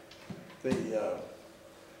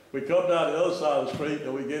 We come down the other side of the street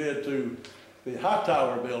and we get into the High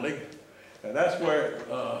Tower building, and that's where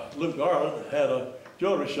Luke Garland had a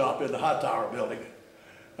jewelry shop in the High Tower building,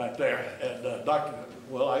 right there. And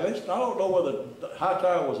well, I don't know whether High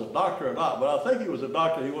Tower was a doctor or not, but I think he was a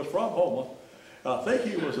doctor. He was from Houma. I think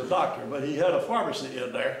he was a doctor, but he had a pharmacy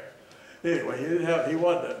in there. Anyway, he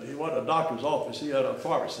wasn't a doctor's office. He had a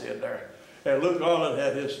pharmacy in there. And Luke Garland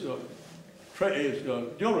had his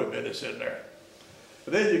jewelry business in there.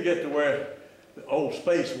 But then you get to where the old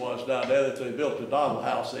space was down there that they built the Donald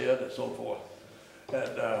House in and so forth.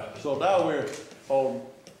 And so now we're on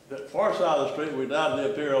the far side of the street. We're down to the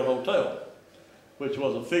Imperial Hotel, which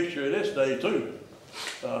was a fixture in its day too.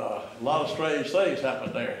 A lot of strange things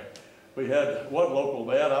happened there. We had one local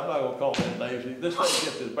man, I'm not going to call him names, this thing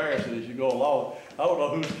gets embarrassing as you go along. I don't know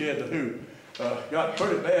who's kid to who. Got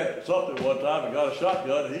pretty bad at something one time and got a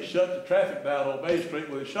shotgun, and he shut the traffic down on Main Street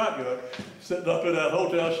with his shotgun, sitting up in that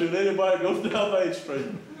hotel shooting anybody goes down Main Street.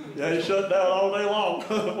 Yeah, he shut down all day long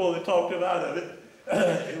before they talked him out of it.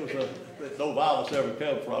 It was no violence ever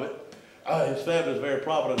came from it. His family is very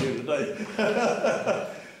prominent here today.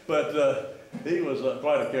 But he was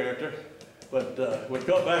quite a character. But we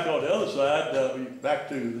come back on the other side, back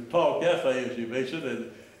to the Tall Cafe, as you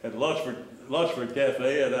mentioned, and Lunsford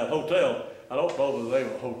Cafe and that hotel. I don't know the name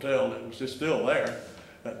of the hotel. It was just still there.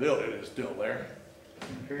 That building is still there.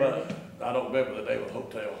 But I don't remember the name of the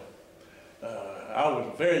hotel. I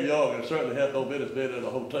was very young and certainly had no business being in a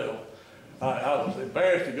hotel. I was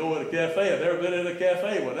embarrassed to go in a cafe. I'd never been in a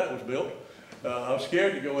cafe when that was built. I was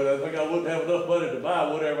scared to go in. I think I wouldn't have enough money to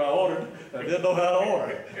buy whatever I ordered. I didn't know how to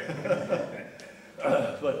order it.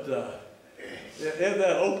 But in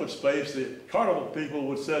that open space, the carnival people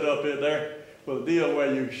would set up in there with a deal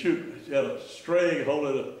where you shoot at a string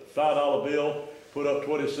holding a $5 bill, put up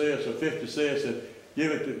 20 cents or 50 cents and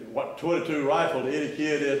give it to 22 rifle to any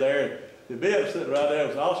kid in there. And the bill sitting right there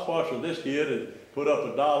was, I'll sponsor this kid, and put up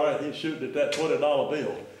 $1 and he's shooting at that $20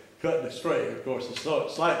 bill, cutting the string. Of course, the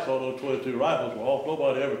sights on those 22 rifles were off.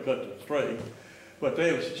 Nobody ever cut the string, but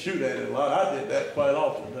they would shoot at it a lot. I did that quite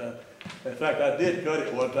often. In fact, I did cut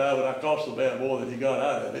it one time, and I cost the man more than he got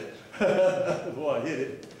out of it before I hit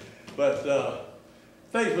it. But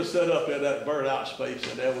things were set up in that burned out space,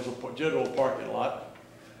 and there was a general parking lot.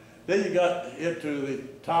 Then you got into the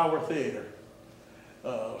Tower Theater.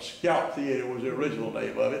 Scout Theater was the original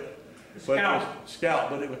name of it. Scout,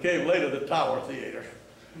 but it became later the Tower Theater.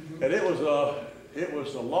 Mm-hmm. And it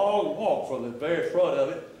was a long walk from the very front of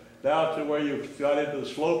it down to where you got into the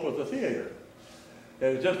slope of the theater.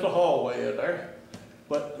 It was just a hallway in there.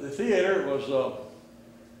 But the theater was,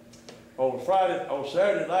 on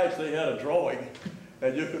Saturday nights they had a drawing,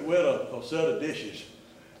 and you could win a set of dishes.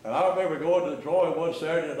 And I remember going to the drawing one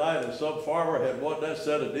Saturday night, and some farmer had won that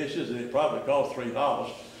set of dishes, and it probably cost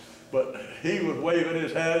 $3. But he was waving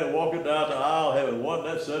his hand and walking down the aisle having won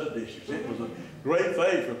that set of dishes. It was a great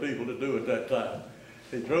thing for people to do at that time.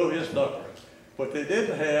 He drove his number. But they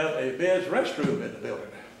didn't have a men's restroom in the building,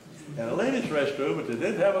 and a ladies' restroom, but they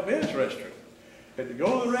didn't have a men's restroom. And to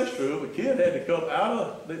go to the restroom, a kid had to come out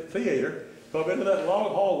of the theater, come into that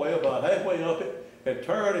long hallway about halfway up it, and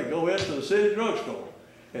turn and go into the city drugstore,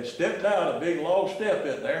 and step down a big long step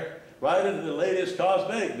in there, right into the ladies'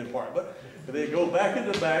 cosmetic department, and then go back in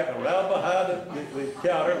the back, around behind the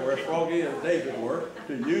counter where Froggy and David were,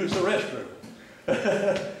 to use the restroom.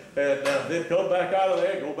 And then come back out of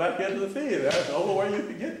there and go back into the theater. That's the only way you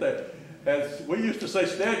could get there. And we used to say,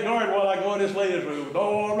 stand guard while I go in this ladies' room.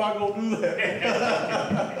 No, I'm not going to do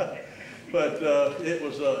that. But it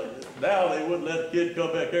was, now they wouldn't let the kid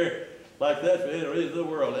come back there like that for any reason in the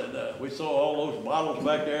world. And we saw all those bottles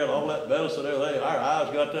back there and all that medicine and everything. Our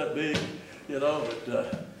eyes got that big, you know,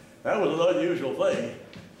 but that was an unusual thing.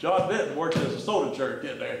 John Minden worked as a soda jerk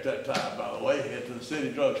in there at that time, by the way, into the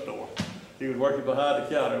city drugstore. He was working behind the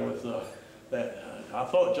counter with that. I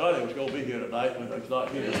thought Johnny was going to be here tonight, but he's not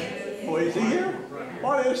here. Oh, is he here?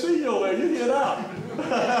 Why didn't I see you over there? You get out.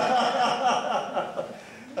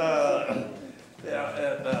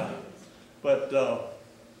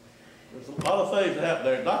 There's a lot of things that happened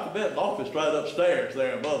there. Dr. Benton's office right upstairs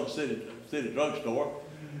there above the city drugstore.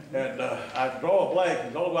 And I draw a blank,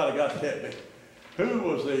 and nobody got to hit me. Who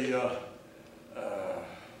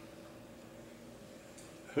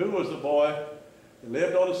was the boy that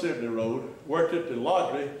lived on the Sydney Road, worked at the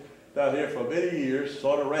laundry down here for many years,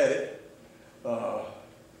 sort of ran it.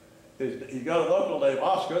 He got an uncle named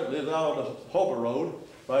Oscar that lives out on the Homer Road,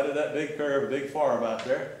 right in that big curve, big farm out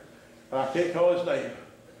there. I can't call his name.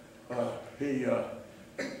 He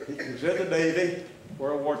was in the Navy,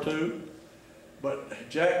 World War II, but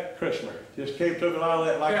Jack Chrysler just came to me out of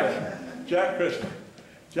that like that. Jack Chrysler.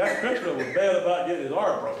 Jack Chrysler was bad about getting his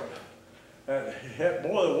arm broken. And he had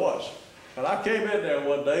more than once. And I came in there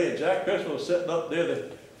one day, and Jack Chrysler was sitting up near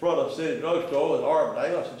the front of the city drugstore with an arm down.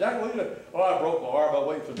 I said, Jack, what are you doing? Oh, I broke my arm. I'm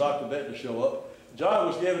waiting for Dr. Benton to show up. John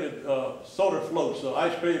was giving it soda floats,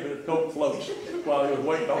 ice cream and Coke floats, while he was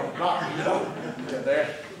waiting on the doctor, you know, in there.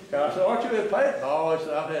 And I said, aren't you in pain? No, he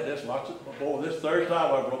said, I've had this lots of before. This third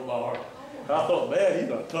time I broke my arm. And I thought, man, he's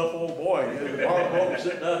a tough old boy. His arm broken,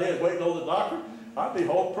 sitting down here waiting on the doctor. I'd be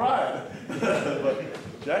home crying. But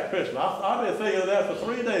Jack Chrysler, I've been thinking of that for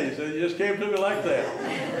 3 days, and it just came to me like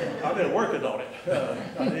that. I've been working on it.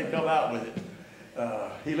 I didn't come out with it.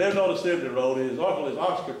 He lived on the Sydney Road. His uncle is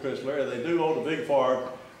Oscar Chrysler, and they do own a big farm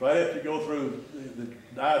right after you go through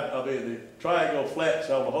the triangle flats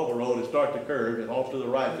on the Homer Road and start the curve, and off to the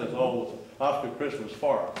right, that's all Oscar Chrysler's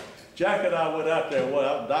farm. Jack and I went out there,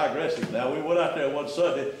 I'm digressing now, we went out there one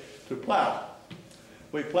Sunday to plow.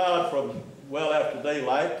 We plowed from well after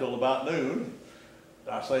daylight till about noon.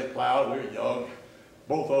 I say plowed, we were young.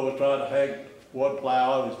 Both of us trying to hang one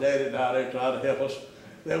plow, and his daddy down there trying to help us.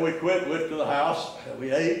 Then we quit, went to the house, and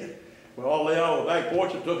we ate. We all lay out on the back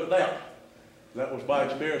porch and took a nap. That was my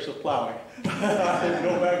experience of plowing. I didn't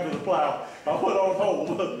go back to the plow. I went on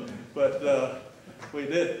home. But we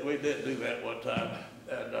did do that one time.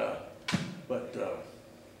 And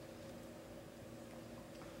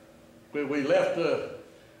when we left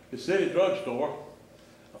the city drugstore,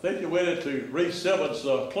 I think you went into Reese Simmons'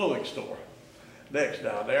 clothing store next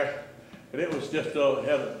down there. And it was just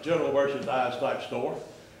had a general merchandise type store.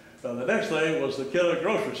 The next thing was the Killer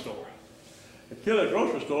Grocery Store. The Killer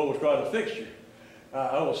Grocery Store was trying to fix you.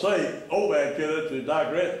 I will say old man Killer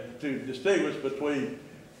to distinguish between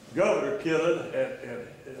Governor Killer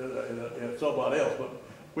and somebody else. But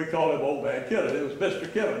we called him Old Man Kidden. It was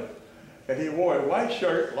Mr. Kidden. And he wore a white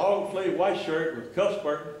shirt, long sleeve white shirt with cuff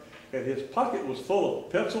skirt, and his pocket was full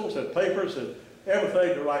of pencils and papers and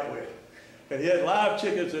everything to write with. And he had live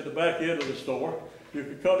chickens at the back end of the store. You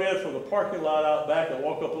could come in from the parking lot out back and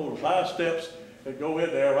walk up those high steps and go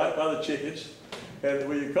in there right by the chickens. And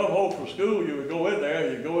when you come home from school, you would go in there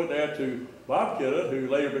to Bob Kidden, who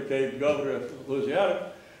later became governor of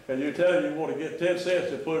Louisiana, and you tell him you want to get 10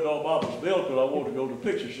 cents and put it on Mama's bill because I want to go to the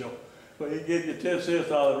picture show. So he'd give you 10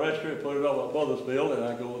 cents out of the restaurant and put it on my mother's bill, and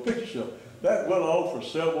I'd go to the picture show. That went on for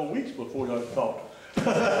several weeks before I got caught.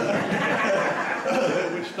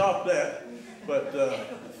 We stopped that. But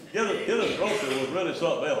Kidden's grocery was really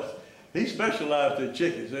something else. He specialized in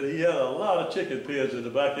chickens, and he had a lot of chicken pens in the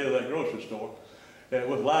back end of that grocery store, and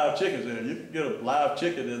with live chickens in it. You could get a live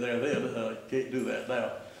chicken in there then. You can't do that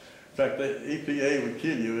now. In fact, the EPA would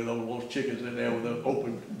kill you with those chickens in there with the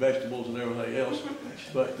open vegetables and everything else.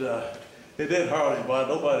 But it didn't hurt anybody.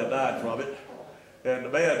 Nobody died from it. And the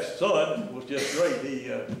man's son was just great. He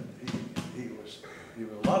was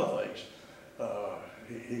a lot of things.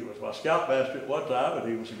 He was my scoutmaster at one time, and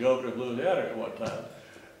he was the governor of Louisiana at one time.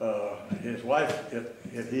 His wife,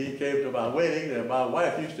 he came to my wedding, and my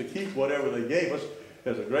wife used to keep whatever they gave us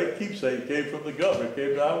as a great keepsake. Came from the governor,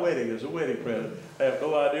 came to our wedding as a wedding present. I have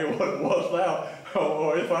no idea what it was now,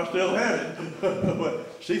 or if I still have it. But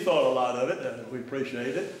she thought a lot of it, and we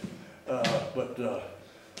appreciate it.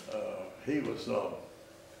 He was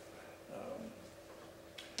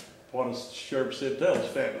one of Sherb Sintel's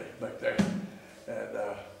family back there, and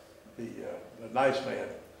a nice man.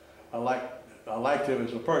 I liked him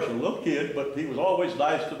as a person, a little kid, but he was always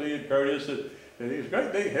nice to me and courteous, and he was a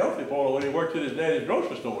great big healthy boy when he worked at his daddy's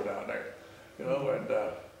grocery store down there, you know. And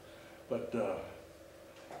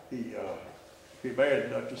he married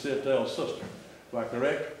Dr. Sintel's sister. Am I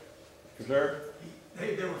correct, sir?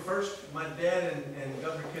 They were first, my dad and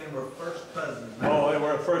Governor Kidden were first cousins. Oh, they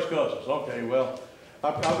were first cousins. Okay, well,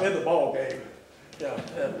 I'm in the ball game. Yeah,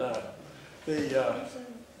 and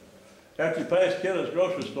after you passed Kidden's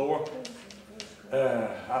grocery store,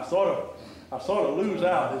 I sort of lose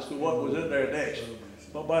out as to what was in there next.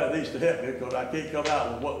 Somebody needs to help me because I can't come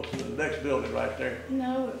out with what was in the next building right there.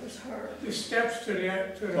 No, it was her. The steps to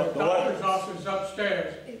the doctor's office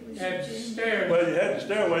upstairs. Had stairs. Well, you had the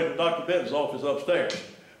stairway to Dr. Benton's office upstairs,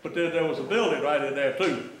 but then there was a building right in there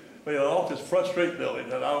too. An office, Front Street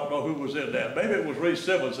building, and I don't know who was in that. Maybe it was Reese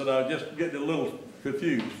Simmons, and I was just getting a little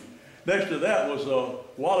confused. Next to that was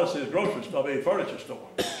Wallace's furniture store.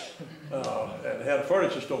 And had a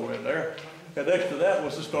furniture store in there. And next to that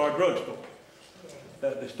was the Star Drug Store.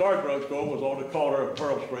 And the Star Drug Store was on the corner of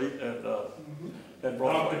Pearl Street and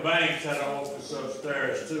Broadway. Dr. Banks had an office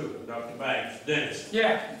upstairs too. Dr. Banks, dentist.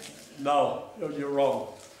 Yeah. No, you're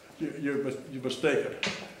wrong. You're mistaken.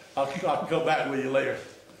 I'll come back with you later.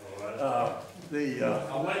 Dr.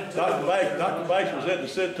 Banks was in the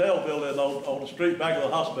Sintel building on the street back of the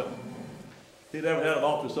hospital. He never had an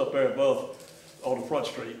office up there above on the Front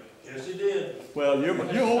Street. Yes, he did. Well, you're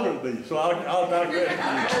older than me, so I'll digress to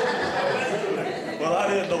you. Well, I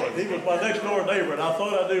didn't know it. He was my next door neighbor, and I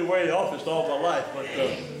thought I knew where he officed all my life, but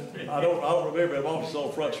I don't remember him office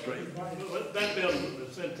on Front Street. That building, the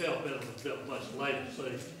Sintel building was built much later,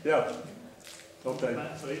 see? Yeah. Okay.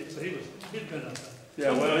 So he'd been up there.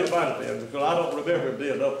 Yeah, well, he might have been, because I don't remember him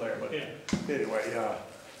being up there, but Yeah. anyway,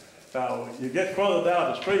 now you get further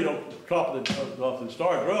down the street on top of the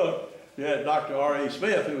Star Drug, you had Dr. R.E.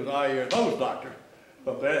 Smith, who was an eye, ear, and nose doctor.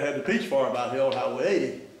 Up there, had the peach farm out here on Highway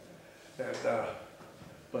 80. And,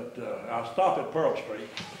 I stop at Pearl Street,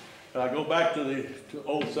 and I go back to the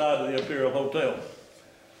old side of the Imperial Hotel.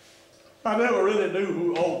 I never really knew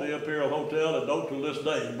who owned the Imperial Hotel, and don't to this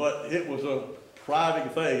day, but it was a thriving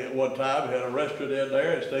thing at one time. It had a restaurant in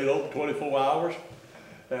there, it stayed open 24 hours.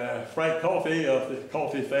 Frank Coffey of the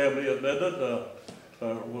Coffey family in Minden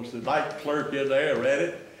was the night clerk in there, ran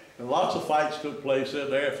it. And lots of fights took place in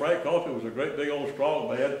there. Frank Coffey was a great big old strong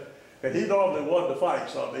man, and he normally won the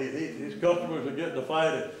fights. I mean, his customers would get in the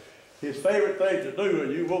fight, and his favorite thing to do,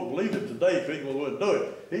 and you won't believe it today, people wouldn't do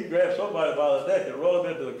it, he'd grab somebody by the neck and run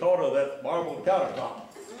them into the corner of that marble countertop.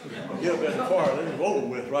 Get them in the car, and it was over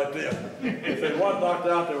with right there. If they wasn't knocked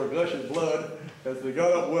out, they were gushing blood as they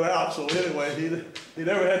got up and went out. So anyway, he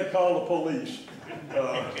never had to call the police.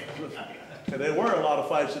 And there were a lot of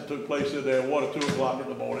fights that took place in there 1 or 2 o'clock in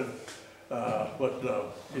the morning. I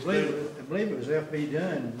believe it was F.B.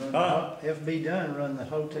 Dunn. F.B. Dunn run the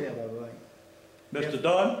hotel, I think. Mr.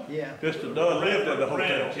 Dunn? Yeah. Mr. Dunn lived in the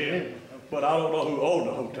hotel, but I don't know who owned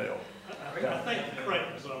the hotel. I think the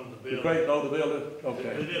Creightons owned the building. The Creighton owned the building?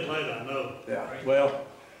 Okay. They did later, I know. Yeah, well,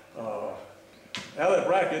 Allie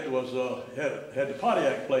Brackett was, had the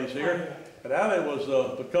Pontiac place here, and Allie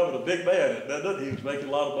was becoming a big man at Minden. He was making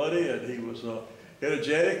a lot of money, and he was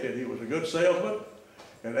energetic, and he was a good salesman.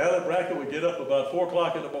 And Allie Brackett would get up about 4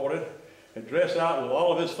 o'clock in the morning and dress out with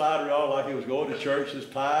all of his finery on like he was going to church, his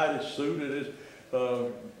tie, his suit, and his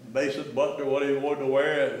Mason button or whatever he wanted to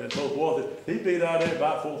wear, and so forth. He'd be down there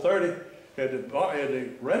about 4:30 at the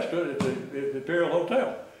restaurant at the Imperial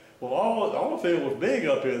Hotel. Well, all the field was big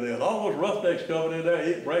up here then. All those roughnecks coming in there,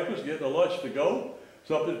 eating breakfast, getting a lunch to go,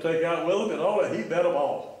 something to take out with them, and all that. He met them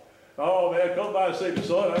all. Oh man, come by and see me,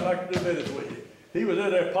 son. I'd like to do business with you. He was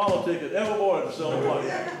in there politicking every morning to sell money.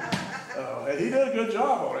 And he did a good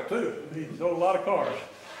job on it too. He sold a lot of cars.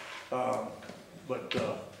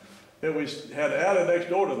 Then we had an alley next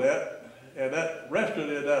door to that, and that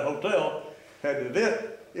restaurant in that hotel had the vent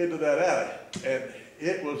into that alley. And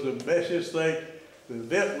it was the messiest thing. The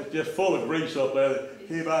vent was just full of grease up there that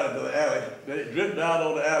came out into the alley. It dripped down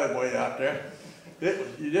on the alleyway out there.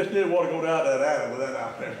 You just didn't want to go down that alley with that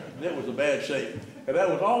out there. It was a bad shape. And that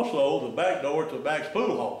was also the back door to Max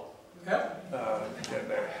Pool Hall. Yep. In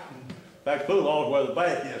there. Max Pool Hall is where the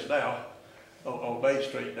bank is now, on Main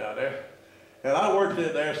Street down there. And I worked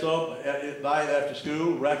in there some at night after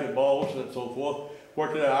school, racking balls and so forth.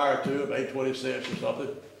 Worked in an hour or two, made 20 cents or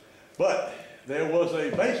something. But there was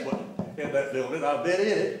a basement in that building. I've been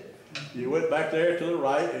in it. You went back there to the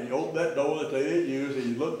right and you opened that door that they didn't use and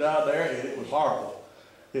you looked down there and it was horrible.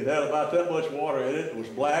 It had about that much water in it. It was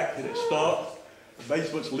black and it stunk. The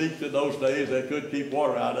basements leaked in those days. They couldn't keep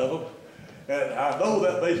water out of them. And I know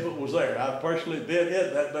that basement was there. I've personally been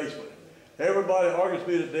in that basement. Everybody argues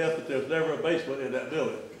me to death that there's never a basement in that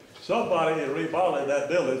building. Somebody in remodeling that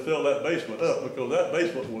building filled that basement up because that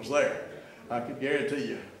basement was there. I can guarantee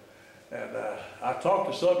you. And I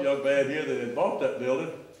talked to some young man here that had bought that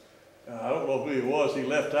building. I don't know who he was. He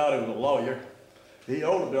left out. He was a lawyer. He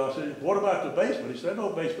owned the building. I said, what about the basement? He said, no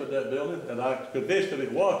basement in that building. And I convinced him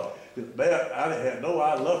it was. Man, I had no,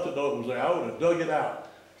 I'd love to know it was there. I would have dug it out.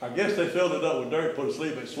 I guess they filled it up with dirt and put a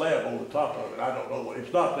cement slab over the top of it. I don't know.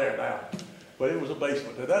 It's not there now. But it was a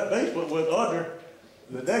basement. And that basement went under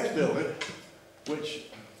the next building, which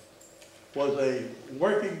was a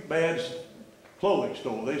working man's clothing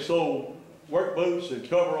store. They sold work boots and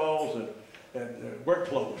coveralls and work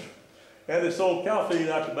clothes. And they sold cow feed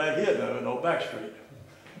out the back end of it on Back Street.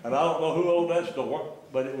 And I don't know who owned that store,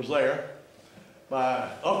 but it was there. My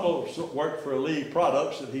uncle worked for Lee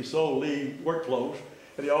Products, and he sold Lee work clothes.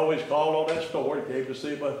 And he always called on that store. He came to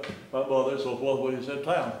see my mother and so forth when he was in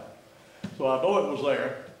town. So I know it was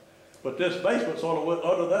there. But this basement sort of went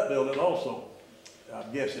under that building also.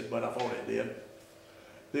 I'm guessing, but I thought it did.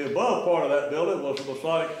 The above part of that building was the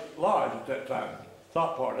Masonic Lodge at that time,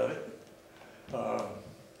 top part of it.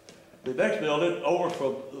 The next building over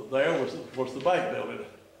from there was the bank building.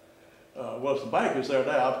 The bank is there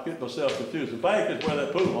now. I'm getting myself confused. The bank is where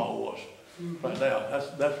that pool hall was right now.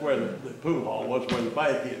 That's where the pool hall was, where the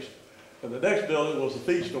bank is. And the next building was the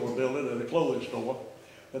feed store building and the clothing store.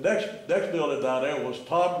 The next building down there was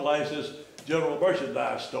Tom Glass's general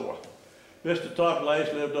merchandise store. Mr. Tom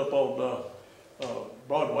Glass lived up on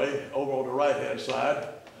Broadway, over on the right-hand side.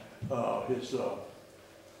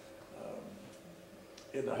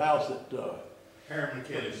 In the house that Harry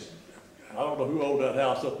McKinnis. I don't know who owned that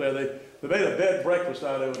house up there. They made a bed and breakfast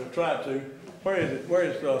out of it and tried to. Where is it? Where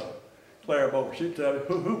is Claire Bover? She tell me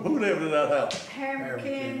who lived in that house? Harry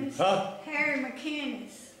McKinnis. Huh? Harry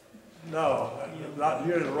McKinnis. No,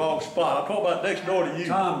 you're in the wrong spot. I'm talking about next door to you.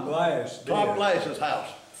 Tom Glass. Tom Glass's house.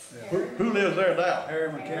 Yeah. Who lives there now?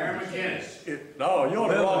 Harry McKinnis. No, you're on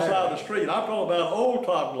the wrong side of the street. I'm talking about old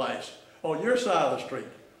Tom Glass on your side of the street.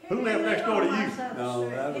 Who lived next door to you?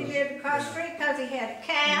 No, he lived across the street because he had a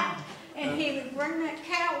cow, and he would bring that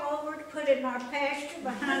cow over to put it in our pasture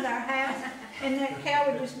behind our house, and that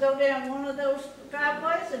cow would just go down one of those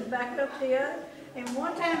driveways and back up the other. And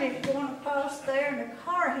one time he was going across there, and a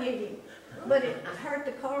car hit him, but it hurt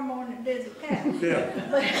the car more than it did the cow. Yeah.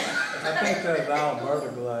 I think that's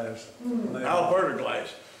Alberta Glass. Alberta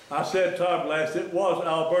Glass. I said Tom Glass. It was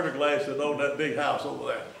Alberta Glass that owned that big house over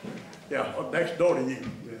there. Yeah, next door to you.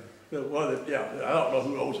 Well, yeah, I don't know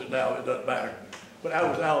who owns it now, it doesn't matter. But that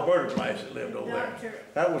was Alberta Glass that lived over there.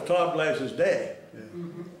 That was Tom Glass's daddy. Yeah.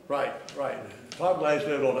 Right. Tom Glass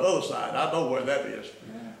lived on the other side. I know where that is.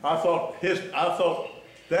 I thought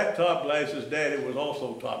that Tom Glass's daddy was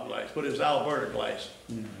also Tom Glass, but it was Alberta Glass.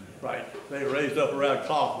 Right. They were raised up around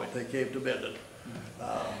Kaufman. They came to Minden.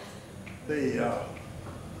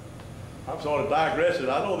 I'm sort of digressing.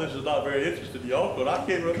 I know this is not very interesting to y'all, but I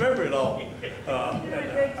can't remember it all.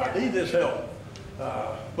 I need this help.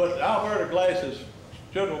 But Alberta Glass's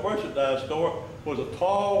general merchandise store was a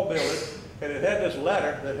tall building, and it had this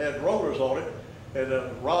ladder that had rollers on it, and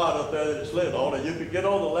a rod up there that it slid on, and you could get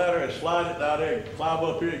on the ladder and slide it down there and climb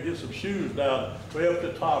up here and get some shoes down way up to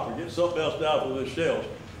the top, or get something else down from the shelves.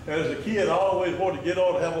 And as a kid, I always wanted to get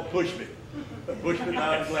on and have them push me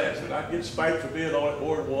down the glass, and I'd get spanked for being on it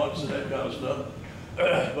more than once and that kind of stuff.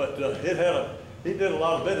 But he did a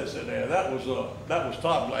lot of business in there. That was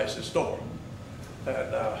Tom Glass's store,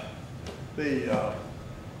 and he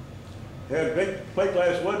had big plate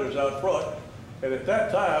glass windows out front. And at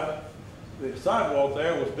that time, the sidewalk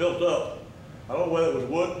there was built up. I don't know whether it was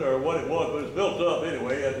wooden or what it was, but it was built up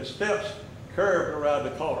anyway. And the steps curved around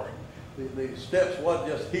the corner. The steps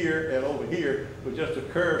wasn't just here and over here, but just a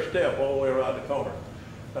curved step all the way around the corner,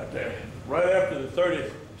 right there. Right after the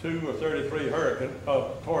 32 or 33 hurricane,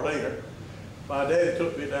 tornado, my daddy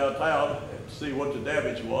took me downtown to see what the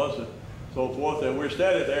damage was and so forth. And we're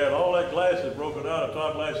standing there, and all that glass is broken out of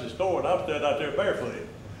Tom Glass's store, and I'm standing out there barefooted.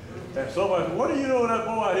 And somebody said, "What are you doing, that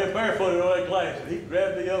boy out here barefooted on that glass?" And he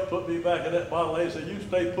grabbed me up, put me back in that bottle, and he said, "You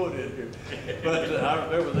stay put in here." But I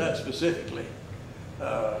remember that specifically.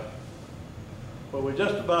 Well, we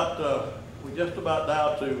just about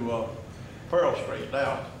down to Pearl Street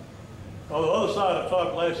now. On the other side of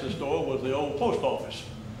Tom Glass's store was the old post office.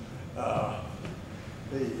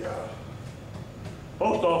 The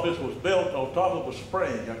post office was built on top of a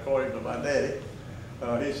spring, according to my daddy.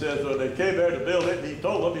 He says when they came there to build it, he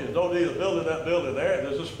told them, "You don't need to build in that building there, and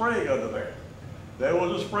there's a spring under there." There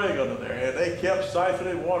was a spring under there, and they kept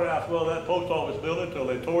siphoning water out of that post office building until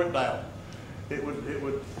they tore it down. It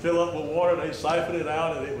would fill up with water, they siphoned it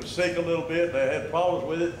out, and it would sink a little bit. They had problems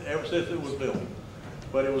with it ever since it was built.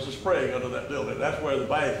 But it was a spring under that building. That's where the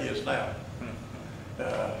bank is now.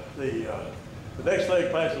 The next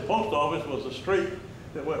thing past the post office was a street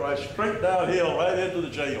that went right straight downhill right into the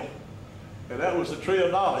jail. And that was the Tree of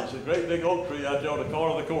Knowledge, the great big oak tree out there on the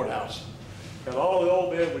corner of the courthouse. And all the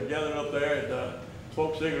old men would gather up there and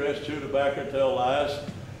smoke cigarettes, chew tobacco, tell lies.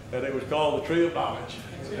 And it was called the Tree of Knowledge.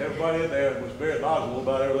 And everybody in there was very knowledgeable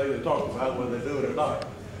about everything they talked about, whether they do it or not.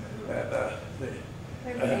 And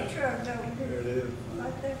There's a picture of it. there it is.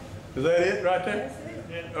 Right there. Is that it right there?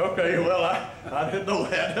 That's it. Okay, well, I didn't know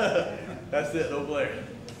that. That's it over there.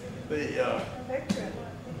 A picture of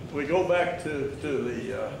it. We go back to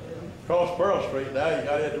the across Pearl Street now, you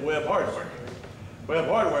got into Webb Hardware. Webb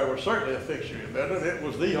Hardware was certainly a fixture in Minden. It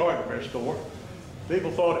was the hardware store.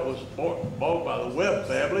 People thought it was bought by the Webb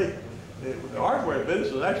family. The hardware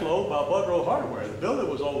business was actually owned by Monroe Hardware. The building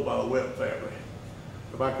was owned by the Webb family.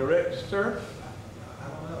 Am I correct, sir? I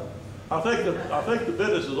don't know. I think the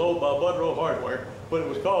business is owned by Monroe Hardware, but it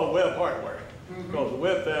was called Webb Hardware because the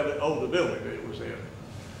Webb family owned the building that it was in.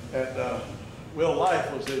 And Will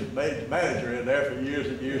Life was the manager in there for years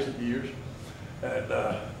and years and years. And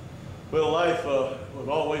Will Life was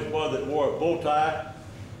always one that wore a bow tie,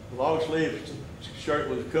 long sleeve shirt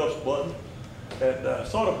with the cuffs buttoned, and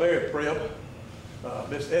sort of very prim.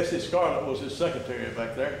 Miss Essie Scarlett was his secretary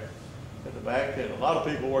back there in the back, and a lot of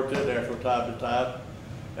people worked in there from time to time,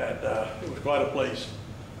 and it was quite a place.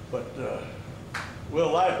 But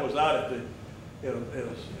Will Life was out at in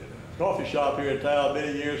a coffee shop here in town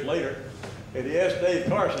many years later, and he asked Dave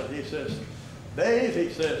Carson, he says, Dave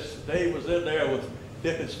was in there with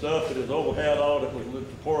dipping stuff and his old hat on that was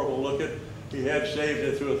horrible looking. He had shaved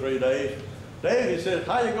it 2 or 3 days. Dave, he said,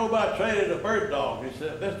 "How you go about training a bird dog?" He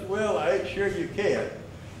said, "Mr. Will, I ain't sure you can.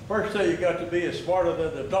 First thing you got to be is smarter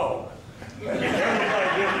than the dog." And everybody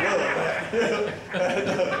did Will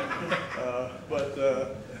that.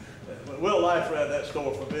 But Will Life ran that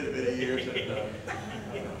store for many, many years, and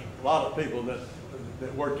a lot of people that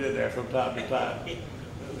worked in there from time to time,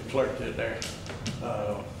 clerked in there.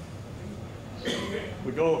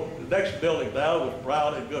 We go, the next building down was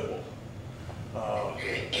Brown and Goodwill.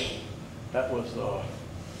 That was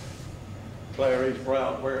Clarice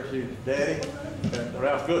Brown, where is his daddy, and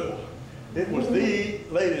Ralph Goodwill. It was the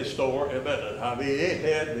latest store in Minden. I mean, it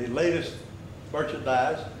had the latest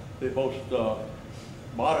merchandise, the most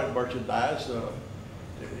modern merchandise.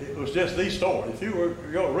 It was just the store. If you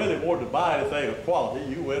really wanted to buy anything of quality,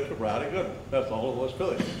 you went to Brown and Goodwill. That's all there was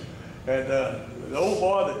to it. And the old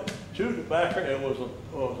boy that chewed tobacco and was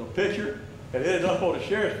a pitcher and ended up on the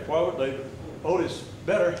sheriff's department. They Otis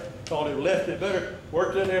Better, called him Lefty Better,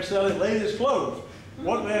 worked in there selling ladies' clothes.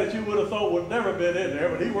 One man that you would have thought would never been in there,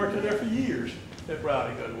 but he worked in there for years at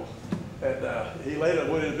Brown and Goodwill. And he later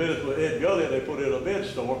went in business with Ed Gully, and they put in a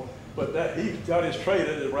men's store, but he got his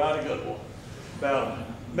training at Brown and Goodwill. Now,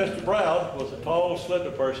 Mr. Brown was a tall,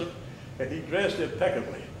 slender person, and he dressed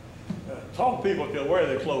impeccably. Tall people can wear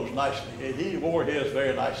their clothes nicely, and he wore his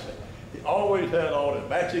very nicely. He always had on a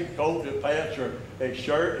matching coat and pants or a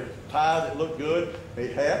shirt, a tie that looked good, a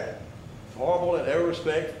hat, formal in every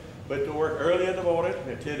respect, went to work early in the morning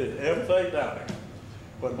and attended everything down there.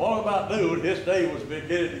 But more about noon, his day was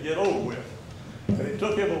beginning to get over with. And it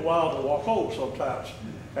took him a while to walk home sometimes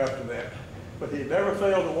after that. But he never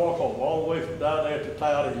failed to walk home all the way from down there to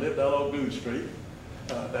town. He lived out on Goose Street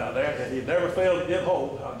down there, and he never failed to get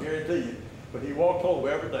home, I guarantee you. But he walked home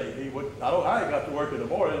every day. He would, I don't know how he got to work in the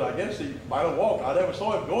morning. I guess he might have walked. I never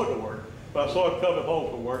saw him going to work, but I saw him coming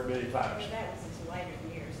home from work many times. That was his later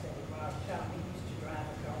years that he brought up. He used to drive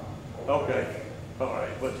a car. Okay, all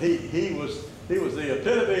right. But he was the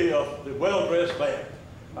epitome of the well-dressed man.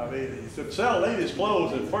 I mean, to sell ladies'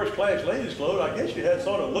 clothes and first-class ladies' clothes, I guess you had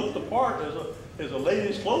sort of looked the part as a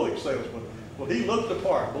ladies' clothing salesman. Well, he looked the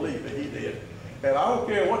part, believe me, he did. And I don't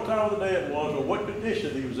care what time of the day it was or what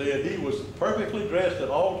condition he was in, he was perfectly dressed at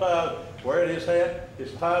all times, wearing his hat,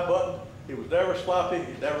 his tie button. He was never sloppy,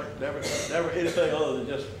 he never anything other than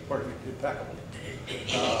just perfect, impeccable.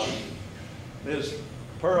 Ms.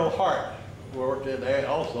 Pearl Hart worked in there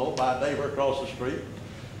also, my neighbor across the street.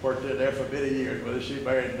 Worked in there for many years with us. She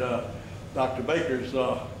married Dr. Baker's,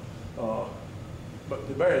 but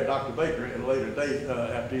they married Dr. Baker in a later date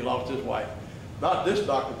after he lost his wife. Not this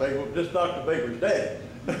Dr. Baker, but this Dr. Baker's daddy.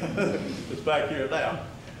 It's back here now.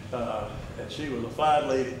 And she was a fine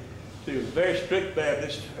lady. She was a very strict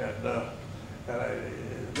Baptist, and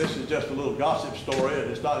this is just a little gossip story, and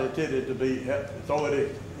it's not intended to be throwing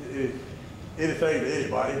anything to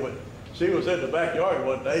anybody, but she was in the backyard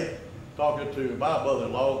one day talking to my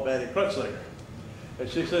mother-in-law, Betty Krutzinger. And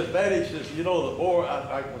she says, Betty, she says, you know, the more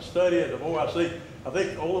I study and the more I see, I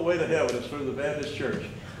think the only way to heaven is through the Baptist church.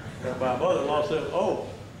 And my mother-in-law said, oh,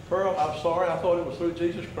 Pearl, I'm sorry, I thought it was through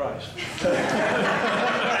Jesus Christ.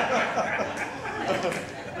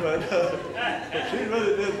 but she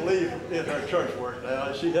really did believe in her church work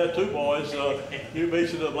now. She had two boys. You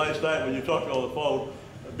mentioned them last night when you talked on the phone.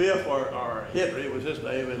 Biff, or Henry was his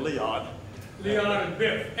name, and Leon. Leon and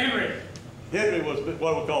Biff. Henry was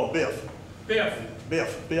what we call Biff. Biff.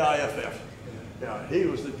 B-I-F-F. Yeah, he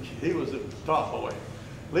was the top boy.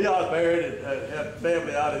 Leon married and had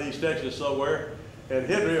family out in East Texas somewhere, and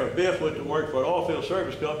Henry or Biff went to work for an oil field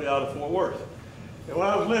service company out of Fort Worth. And when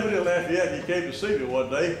I was living in Lafayette, he came to see me one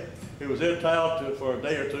day. He was in town for a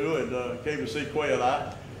day or two and came to see Quay and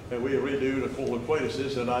I, and we renewed a full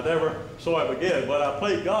acquaintances, and I never saw him again. But I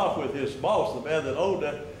played golf with his boss, the man that owned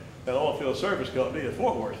that oil field service company in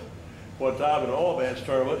Fort Worth, one time in an oil man's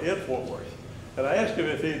tournament in Fort Worth. And I asked him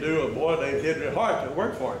if he knew a boy named Henry Hart that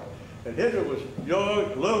worked for him. And Henry was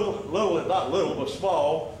young, little and not little, but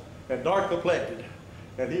small and dark complected.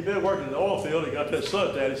 And he'd been working in the oil field and got that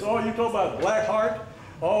suntan. He said, oh, you talking about Black Heart?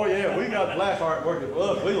 Oh yeah, we got Black Heart working for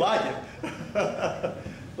us. We like it.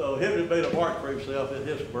 So Henry made a mark for himself in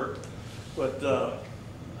his work. But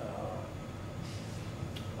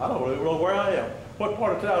I don't really know where I am. What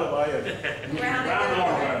part of town am I in? Brown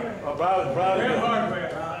Hardware.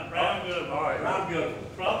 Brown good. All right. Brown good.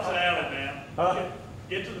 Cross the alley now. Huh?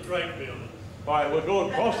 Get to the Drake building. All right, we're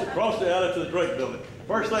going across the alley to the Drake building.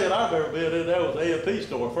 First thing that I've ever been in there was the A&P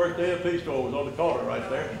store. First A&P store was on the corner right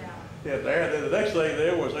there. In there. And then the next thing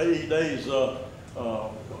there was A.E. Day's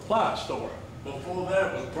appliance store. Before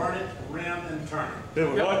that was Burnett, Wren, and Turner. It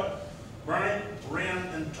was what? Burnett, Wren,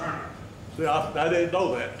 and Turner. See, I didn't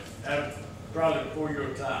know that. That probably before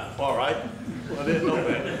your time. All right. Well, I didn't know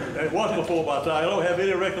that. It was before my time. I don't have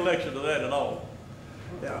any recollection of that at all.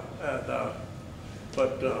 Yeah. And,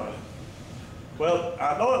 well,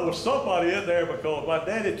 I know it was somebody in there because my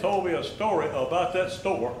daddy told me a story about that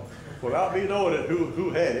store without me knowing it, who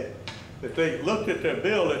had it. That they looked at their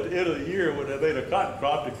bill at the end of the year when they made a cotton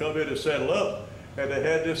crop to come in and settle up, and they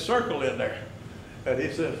had this circle in there. And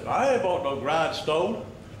he says, I ain't bought no grindstone.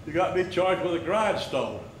 You got me charged with a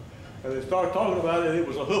grindstone. And they started talking about it, and it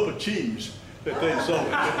was a hoop of cheese that they sold.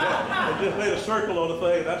 They just made a circle on the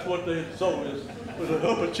thing. That's what they sold. It was a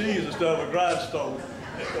hoop of cheese instead of a grindstone.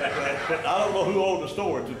 But I don't know who owned the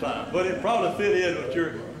store at the time, but it probably fit in with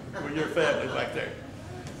your family back there.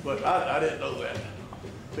 But I didn't know that.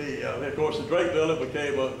 Of course, the Drake building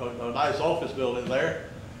became a nice office building there,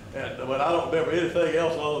 but I don't remember anything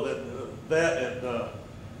else other than that and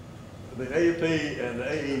the A&P and the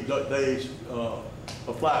A.E. Day's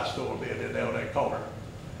appliance store being in there on that corner.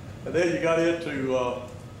 And then you got into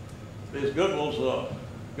Ms.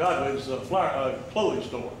 Godwin's clothing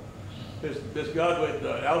store. Ms. Godwin,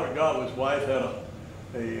 Albert Godwin's wife, had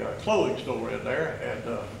a clothing store in there, and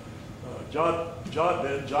Johnny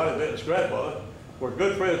Benton's grandmother, were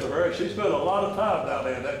good friends of hers. She spent a lot of time down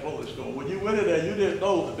there in that clothing store. When you went in there, you didn't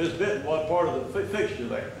know that Miss Benton was part of the fixture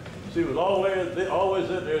there. she was always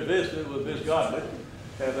in there visiting with Miss Godwin,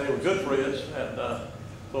 and they were good friends and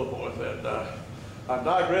so forth. And I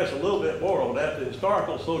digress a little bit more on that. The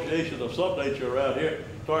Historical Association of some nature around here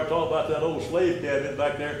started talking about that old slave cabin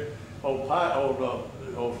back there on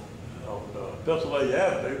Pennsylvania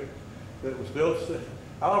Avenue that was built.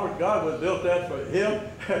 Albert Godwin built that for him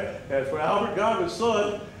and for Albert Godwin's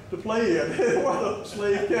son to play in. It wasn't a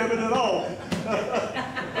slave cabin at all.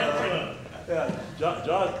 Yeah,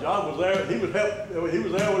 John was there. He was there when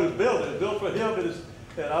it was built. It was built for him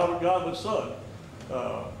and Albert Godwin's son.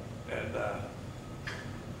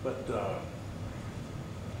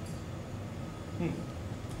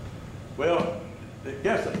 Well, I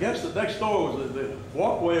guess the next door was the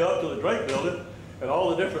walkway up to the Drake building and all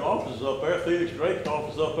the different offices up there. Felix Drake's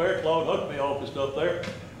office up there, Claude Huckabee office up there.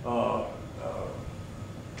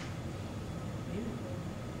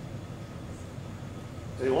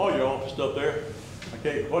 The lawyer office up there. I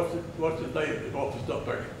can't, what's his name, the office up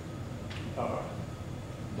there?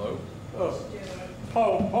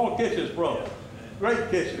 Paul Kitchen's brother.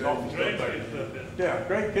 Great Kitchen's office up there. Yeah,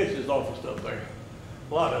 Great Kitchen's office up there.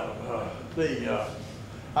 A lot of them.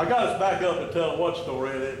 I got us back up and tell one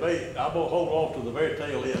story, and I'm gonna hold off to the very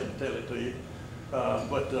tail end and tell it to you. I'm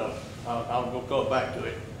gonna come back to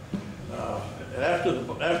it. And after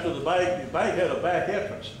the bank had a back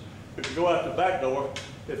entrance. You could go out the back door.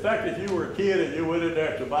 In fact, if you were a kid and you went in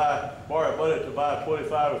there to borrow money to buy a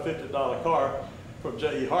 $25 or $50 car from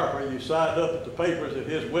J.E. Harper, you signed up at the papers in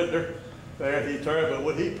his window. There he turned, but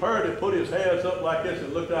when he turned and put his hands up like this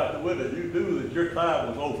and looked out the window, you knew that your time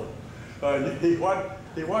was over. He wasn't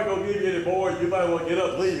going to give you any more. You might want to get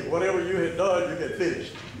up and leave. Whatever you had done, you had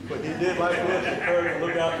finished. But he did like this and turned and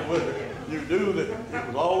looked out the window. You knew that it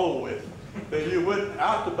was all over with. Then you went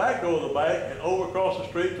out the back door of the bank and over across the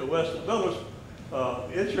street to Weston Miller's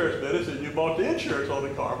insurance business, and you bought the insurance on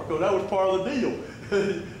the car because that was part of the deal.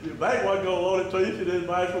 Your bank wasn't going to loan it to you if you didn't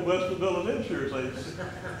buy it from Weston Miller's insurance agency.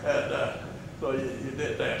 And so you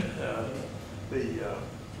did that.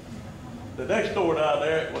 The next door down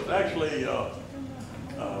there was actually, I'll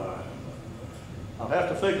have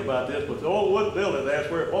to think about this, but the old wood building, that's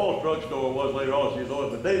where Paul's drugstore was later on, as you know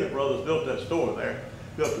it, but David Brothers built that store there,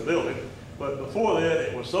 built the building. But before that,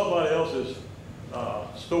 it was somebody else's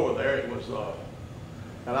store there. It was,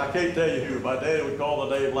 and I can't tell you who. My daddy would call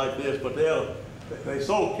the name like this, but they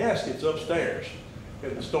sold caskets upstairs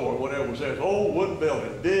in the store, whatever was there. It's an old wooden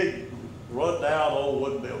building, big, run-down old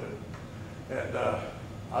wooden building. And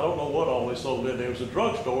I don't know what all they sold in there. It was a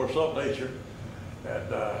drugstore of some nature. And,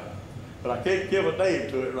 but I can't give a name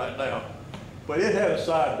to it right now. But it had a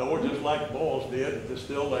side door, just like Boyle's did. It's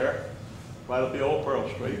still there, right up the old Pearl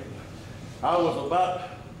Street. I was about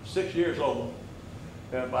 6 years old,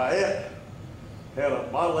 and my aunt had a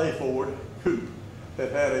Model A Ford coupe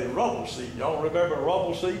that had a rumble seat. Y'all remember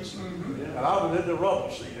rumble seats? Mm-hmm. And I was in the rumble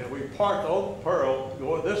seat, and we parked on Pearl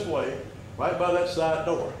going this way, right by that side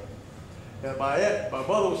door. And my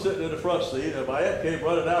mother was sitting in the front seat, and my aunt came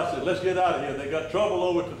running out and said, "Let's get out of here." They got trouble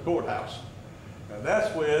over to the courthouse. And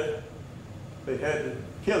that's when they had the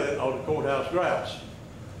killing on the courthouse grounds.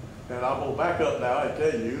 And I'm going to back up now and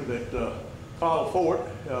tell you that Carl Fort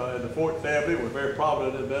and the Fort family were very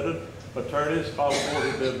prominent in Minden attorneys. Carl Fort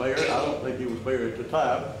had been mayor. I don't think he was mayor at the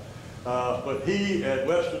time. But he and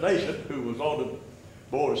Webster Nation, who was on the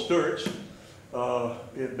Board of Stewards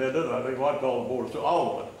in Minden, I think one called the Board of Stewards,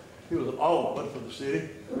 Alderman. He was an alderman for the city.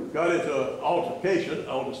 Got into an altercation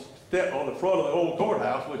on the front of the old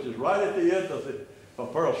courthouse, which is right at the end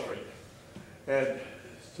of Pearl Street. And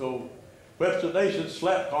so Webster Nation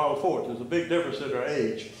slapped Carl Fort. There's a big difference in their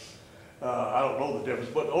age. I don't know the difference,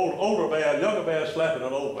 but older man, younger man slapping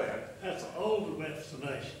an old man. That's an older Webster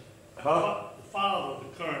Nation. Huh? The father of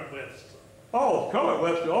the current Webster. Oh, current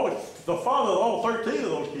Webster. Oh, the father of all 13 of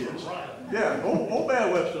those kids. Right. Yeah, old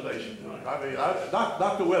man Webster Nation. I mean,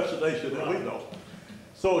 not the Webster Nation that we know.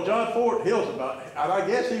 So John Fort Hill's about, and I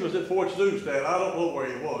guess he was at Fort's Newsstand. I don't know where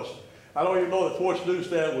he was. I don't even know that Fort's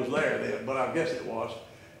Newsstand was there then, but I guess it was.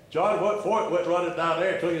 John Fort went running down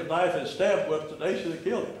there, took his knife and stabbed Webster Nation and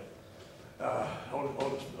killed him on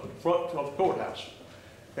the front of the courthouse.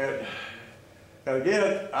 And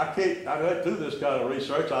again, I went through this kind of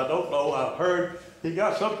research. I don't know. I've heard he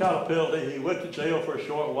got some kind of penalty. He went to jail for a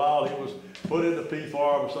short while. He was put in the P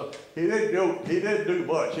farm or something. He didn't do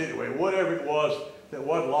much anyway. Whatever it was that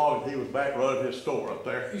wasn't long, he was back running his store up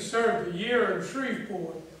there. He served a year in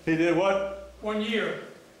Shreveport. He did what? 1 year.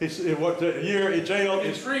 He worked a year in jail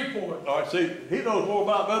In Shreveport. All right, see, he knows more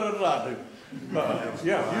about better than I do.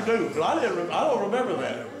 Yeah, you do. But I don't remember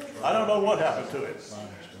that. I don't know what happened to him.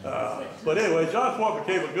 But anyway, John Fort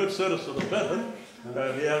became a good citizen of Minden.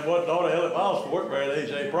 He had one daughter, Ellen Miles Fort, married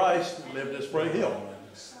A.J. Price, and lived in Spring Hill.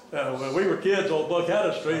 When we were kids on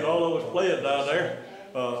Buchanan Street, all of us playing down there,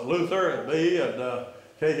 Luther and me and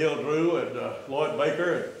Cahill Drew and Lloyd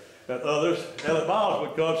Baker and others. Ellen Miles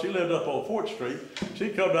would come. She lived up on 4th Street.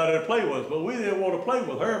 She'd come down there and play with us, but we didn't want to play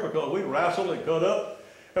with her because we wrestled and cut up,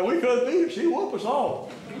 and we couldn't beat her. She'd whoop us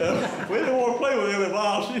all. We didn't want to play with Ellen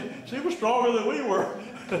Miles. She was stronger than we were.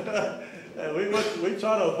 And we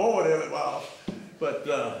tried to avoid Ellen Miles. But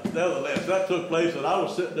nevertheless, that took place, and I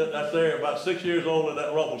was sitting up there about 6 years old in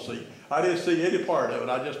that rumble seat. I didn't see any part of it.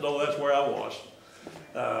 I just know that's where I was.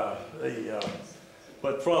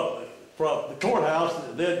 But from the courthouse,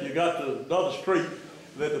 then you got to another street,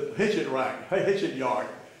 then the hitching yard.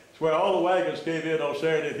 It's where all the wagons came in on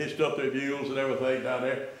Saturday and hitched up their mules and everything down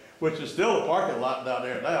there, which is still a parking lot down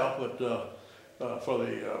there now, but for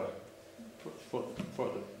the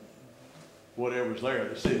whatever's there,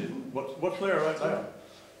 the city. What's there right now?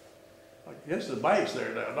 I guess the bank's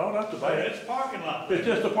there now. No, not the bank. It's a parking lot. It's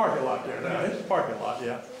just a parking lot there now. It's a parking lot,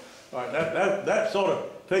 yeah. All right, that sort of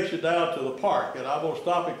takes you down to the park, and I'm going to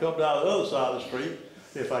stop and come down the other side of the street,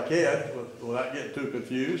 if I can, without getting too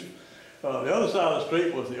confused. The other side of the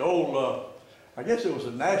street was the old, I guess it was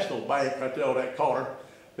a National Bank right there on that corner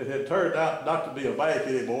that had turned out not to be a bank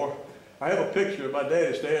anymore. I have a picture of my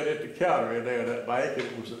daddy standing at the counter in there in that bank, and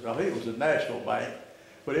I think it was a National Bank,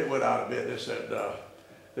 but it went out of business, and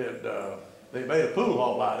they made a pool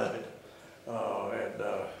hall out of it,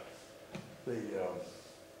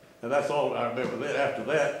 and that's all I remember. Then after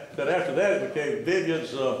that, it became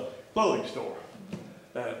Vivian's clothing store,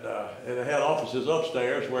 and it had offices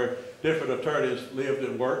upstairs where different attorneys lived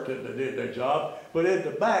and worked and they did their job. But in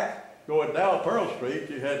the back, going down Pearl Street,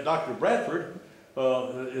 you had Dr. Bradford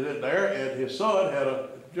in there, and his son had a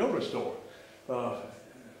jewelry store.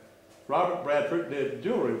 Robert Bradford did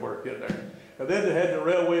jewelry work in there. And then they had the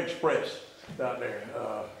Railway Express down there.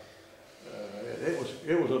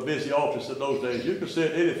 It was a busy office in those days. You could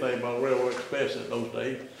send anything by Railway Express in those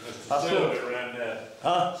days. Mr. Selby ran that.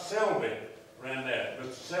 Huh? Selby ran that.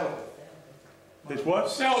 Mr. Selby. It's what?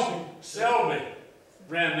 Selby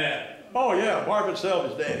ran that. Oh yeah, Marvin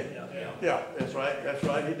Selby's daddy. Yeah, that's right. That's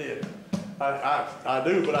right. He did. I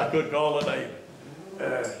do, but I couldn't call the name.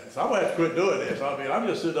 So I'm going to have to quit doing this. I mean, I'm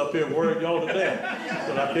just sitting up here worrying y'all to death,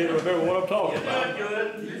 but I can't remember what I'm talking about.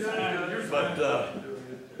 But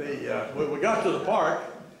when we got to the park,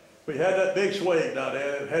 we had that big swing down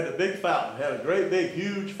there. It had the big fountain. It had a great big,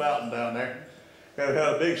 huge fountain down there. And it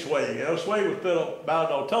had a big swing. And the swing was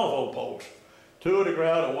mounted on telephone poles, 2 in the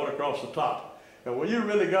ground and 1 across the top. And when you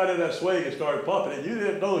really got in that swing and started pumping it, you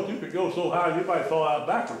didn't know that you could go so high you might fall out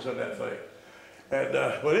backwards in that thing. And,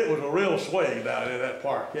 but it was a real swing down in that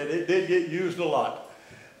park, and it did get used a lot.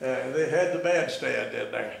 They had the bandstand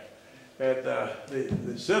in there. And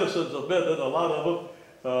the citizens of Minden, a lot of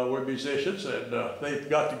them were musicians, and they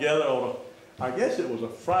got together on I guess it was a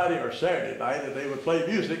Friday or Saturday night, and they would play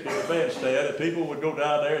music in the bandstand, and people would go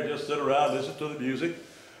down there and just sit around, listen to the music,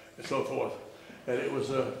 and so forth. And it was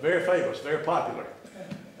very famous, very popular.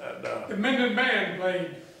 And, the Minden Band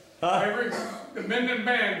played. huh? The Minden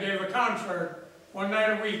Band gave a concert one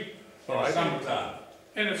night a week. All right. Summertime.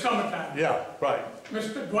 In the summertime. Yeah, right.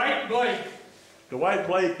 Mr. Dwight Blake. Dwight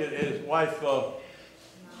Blake and his wife,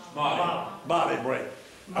 Bobby Blake.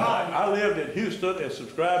 I lived in Houston and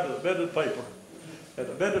subscribed to the Minden paper. And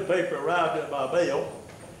the Minden paper arrived in my mail,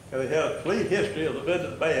 and they had a complete history of the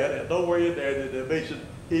Minden Band, and nowhere in there did they mention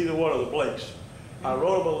either one of the Blakes. I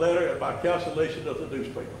wrote them a letter and my cancellation of the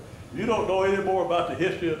newspaper. If you don't know any more about the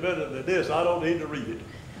history of Minden than this, I don't need to read it.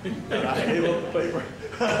 And I gave up the paper.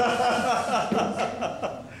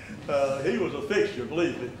 He was a fixture,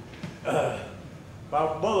 believe me. My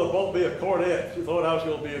mother bought me a cornet. She thought I was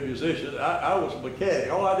going to be a musician. I was a mechanic.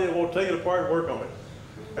 All I did was take it apart and work on it.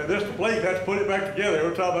 And Mr. Blake had to put it back together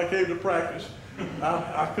every time I came to practice.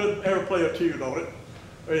 I couldn't ever play a tune on it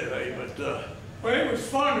or anything, but... Well, it was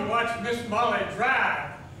fun to watch Miss Molly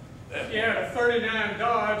drive. She had a 39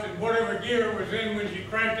 Dodge, and whatever gear was in when she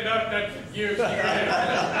cranked it up, that's the gear she had.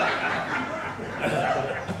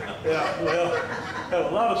 Yeah, well, I have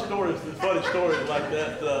a lot of stories, funny stories like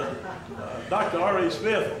that. Dr. R.E.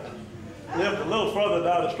 Smith lived a little further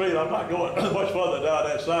down the street. I'm not going much further down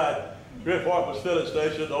that side. Griffith was filling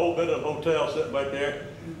station, the old Minden Hotel sitting back there,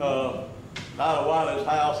 Ida Wiley's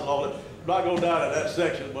house and all that. I'm not going down in that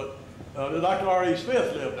section, but Dr. R.E.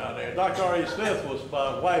 Smith lived down there. Dr. R.E. Smith was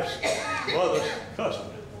my wife's brother's cousin,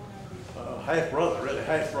 half-brother, really,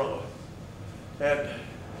 half-brother. And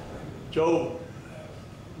Joe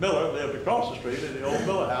Miller lived across the street in the old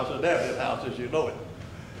Miller house, the Davenant house as you know it.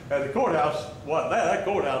 And the courthouse wasn't there, that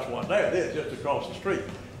courthouse wasn't there, it's just across the street.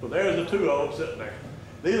 But there's the two of them sitting there.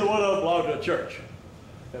 Neither one of them belonged to a church.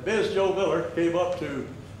 And Mrs. Joe Miller came up to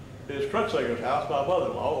his Crutzinger's house, my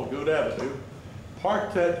mother-in-law, on Good Avenue,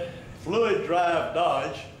 parked that fluid drive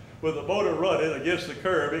Dodge with the motor running against the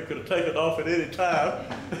curb. It could have taken off at any time,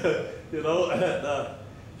 you know, and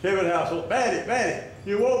came in the house, oh, Maddie,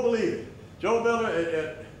 you won't believe it. Joe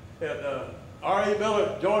Miller and R.E.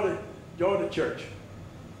 Miller joined the church.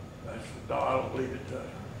 I said, no, I don't believe it.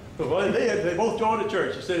 But when they did, they both joined the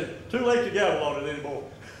church. They said, too late to gamble on it anymore.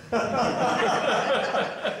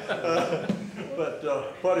 But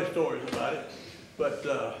funny stories about it. But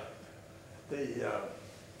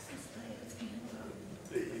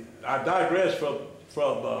I digress from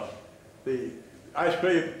the ice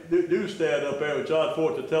cream newsstand up there with John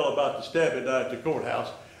Ford to tell about the stabbing down at the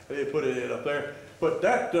courthouse. They put it in up there. But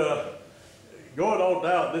that, going on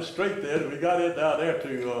down this street then, we got in down there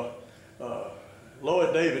to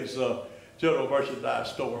Lloyd David's general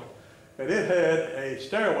merchandise store. And it had a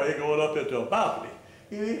stairway going up into a balcony.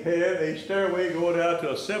 It had a stairway going down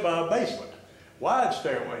to a semi-basement, wide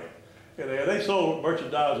stairway. And they sold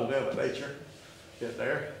merchandise of that nature in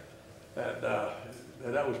there. And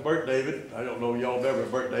that was Bert David. I don't know if y'all remember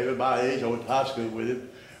Bert David, my age. I went to high school with him.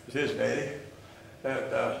 It was his daddy.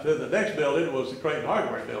 And then the next building was the Creighton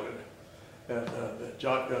Hardware building. And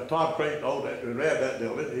Tom Creighton owned that, and ran that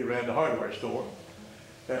building. He ran the hardware store.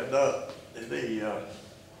 And the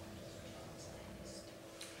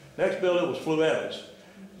next building was Fluellen's.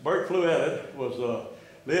 Bert Fluellen was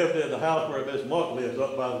lived in the house where Miss Monk lives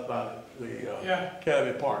up by the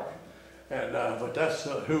Academy Park. And but that's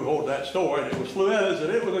who owned that store, and it was Fluellen's,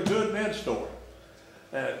 and it was a good men's store.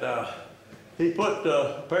 And he put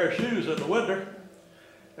a pair of shoes in the window,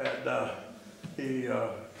 and he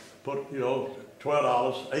put, you know,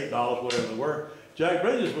 $12, $8, whatever they were. Jack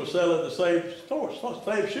Bridges was selling the same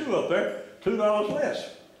same shoe up there, $2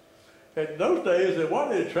 less. And in those days, they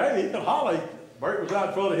wanted to trade. He could holler. Bert was out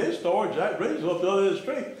in front of his store, and Jack Bridges was up the other end of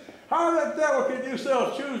the street. How the devil can you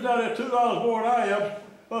sell shoes down there $2 more than I am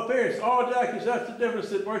up here? It's all Jack, that's the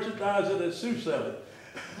difference in merchandising and shoe selling.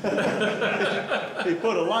 He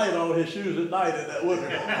put a light on his shoes at night in that window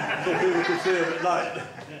so people could see them at night.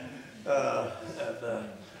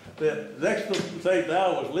 The next thing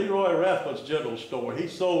now was Leroy Rathman's general store. He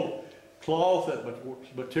sold cloth and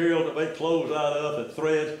material to make clothes out of and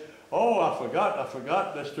threads. Oh, I forgot,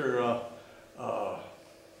 Mr.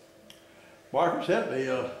 Marcus had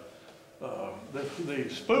the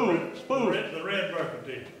spoon. The red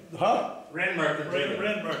mercantile. Huh? Red Mercantile.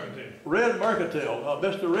 Red mercantile. Red Mercantile.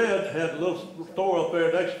 Mr. Red had a little store up there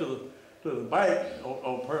next to the bank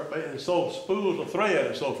and sold spools of thread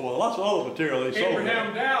and so forth. Lots of other material they sold.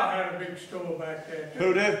 Abraham Dow had a big store back there too.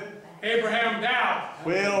 Who did? Abraham Dow.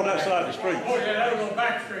 Well, on that side of the street. Oh yeah, that was on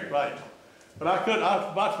back street. Right. But I was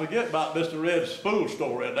about to forget about Mr. Red's spool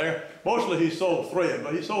store in there. Mostly he sold thread,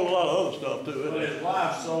 but he sold a lot of other stuff too. But his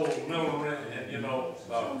wife sold millinery and, you know,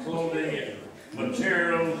 clothing and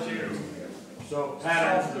materials, so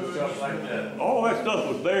patterns and stuff like that. All that stuff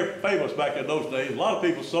was very famous back in those days. A lot of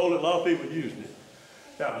people sold it, a lot of people used it.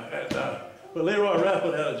 Yeah, and, but Leroy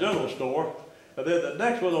Rathman had a general store. And then the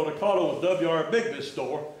next one on the corner was W.R. Bigby's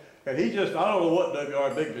store. And he just, I don't know what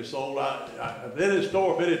W.R. Bigby sold. I've been in his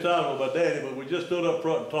store many times with my daddy, but we just stood up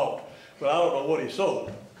front and talked. But I don't know what he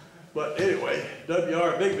sold. But anyway,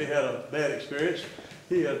 W.R. Bigby had a bad experience.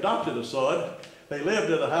 He adopted a son. They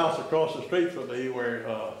lived in a house across the street from me where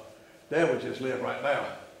Damages live right now.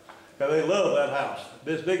 And they loved that house.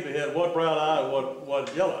 Miss Bigby had one brown eye, one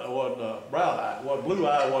yellow, one brown eye, one blue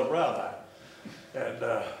eye, one brown eye. And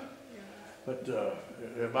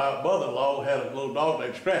my mother-in-law had a little dog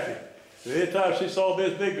named Scrappy. And anytime she saw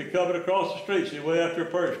Miss Bigby coming across the street, she went after her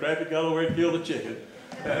purse. Scrappy got over and killed a chicken.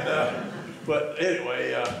 And, but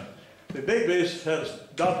anyway, the Bigbys had an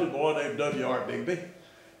adopted boy named W.R. Bigby,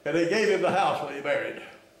 and they gave him the house when he married.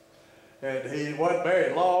 And he wasn't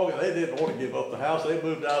married long, and they didn't want to give up the house. They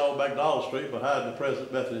moved out on McDonald Street behind the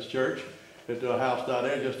Present Methodist Church into a house down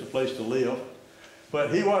there, just a place to live.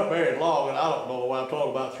 But he wasn't married long, and I don't know why I'm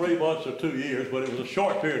talking about 3 months or 2 years, but it was a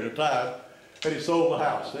short period of time, and he sold the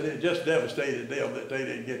house. And it just devastated them that they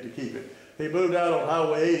didn't get to keep it. He moved out on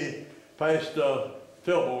Highway 80, past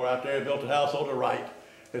Fillmore out there, and built a house on the right,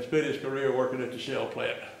 and spent his career working at the Shell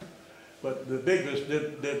plant. But the Bigbys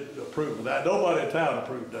didn't approve of that. Nobody in town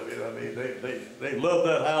approved of it. I mean, they loved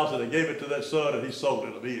that house, and they gave it to that son, and he sold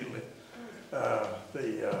it immediately.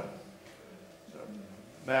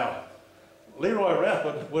 Now, Leroy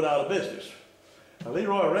Rathman went out of business. Now,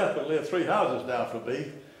 Leroy Rathman lived 3 houses down from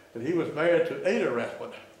me, and he was married to Ada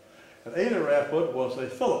Rathbun. And Ada Rathbun was a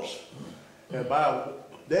Phillips, and my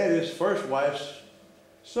daddy's first wife's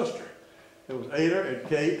sister. It was Ada and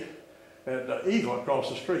Kate and Eva across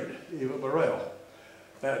the street, Eva Burrell.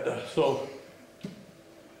 And so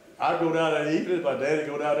I'd go down there in the evening, my daddy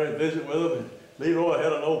go down there and visit with him. And Leroy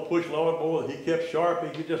had an old push lawnmower that he kept sharp.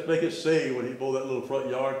 He could just make it sing when he mowed that little front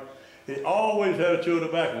yard. He always had a chewing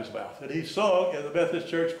tobacco in his mouth. And he sung in the Methodist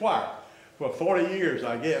Church choir for 40 years,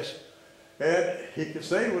 I guess. And he could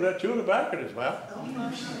sing with that chewing tobacco in his mouth.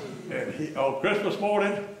 And he, on Christmas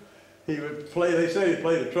morning, he would play, they say he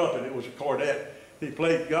played the trumpet, it was a cornet. He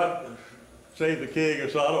played God Save the King or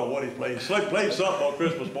something, I don't know what he played. He played something on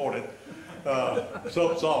Christmas morning,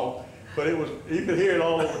 some song. But it was, you could hear it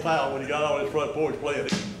all over town when he got on his front porch playing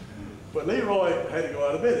it. But Leroy had to go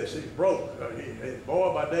out of business. He broke.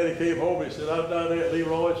 Boy, my daddy came home, he said, I'm down there at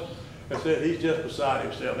Leroy's. I said, he's just beside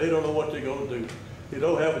himself. They don't know what they're going to do. He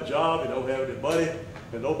don't have a job, he don't have any money,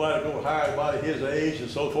 and nobody's going to hire anybody his age and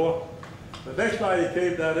so forth. The next night he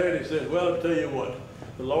came down there and he said, well, I'll tell you what,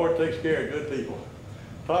 the Lord takes care of good people.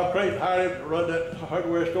 Tom Creighton hired him to run that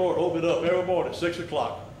hardware store and open it up every morning at 6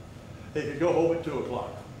 o'clock. He could go home at 2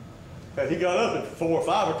 o'clock. And he got up at 4 or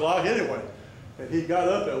 5 o'clock anyway. And he got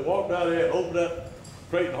up and walked down there and opened up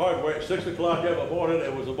Creighton Hardware at 6 o'clock every morning.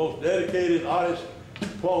 It was the most dedicated, honest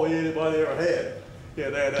employee anybody ever had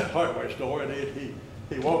in there at that hardware store. And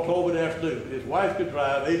he walked home in the afternoon. His wife could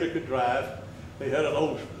drive, Ada could drive. They had an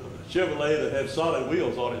old Chevrolet that had solid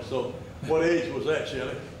wheels on it. So what age was that,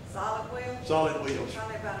 Shelley? Solid wheels? Solid wheels.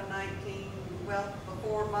 Probably about a 19, well,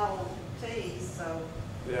 before Model T, so.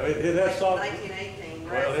 Yeah, it had solid. 1918,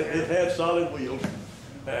 right? Well, it had solid wheels.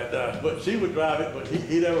 And, but she would drive it, but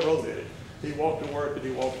he never rode in it. He walked to work and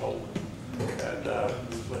he walked home. And,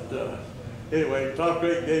 anyway, Tom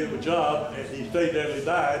Creighton gave him a job and he stayed there till he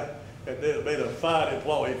died, and then made a fine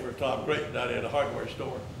employee for Tom Creighton down there in the hardware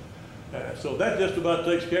store. So that just about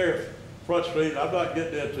takes care of Front Street. I'm not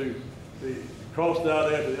getting into the cross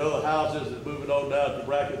down there to the other houses and moving on down to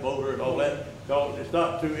Bracket Boulder and all that. No, it's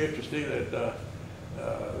not too interesting. And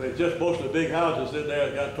they just most of the big houses in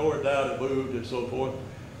there got torn down and moved and so forth.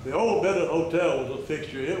 The old Minden Hotel was a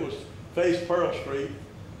fixture. It was faced Pearl Street,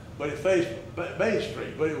 but it faced Main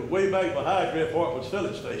Street. But it was way back behind Griffith was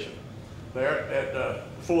filling station there, and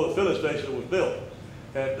before the filling station was built.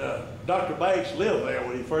 And Dr. Banks lived there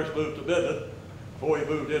when he first moved to Minden, before he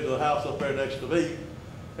moved into the house up there next to me.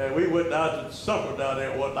 And we went down to supper down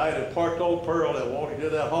there one night and parked on Pearl and walked into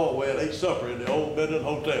that hallway and ate supper in the old Minden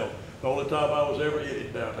Hotel. The only time I was ever in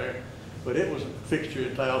it down there. But it was a fixture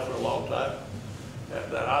in town for a long time.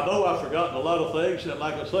 And I know I've forgotten a lot of things, and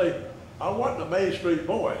like I say, I wasn't a Main Street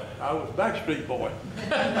boy. I was a Back Street boy.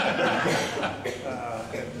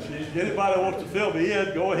 If anybody wants to fill me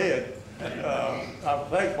in, go ahead. I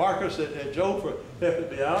thank Marcus and Joe for helping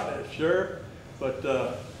me out, and sure. But,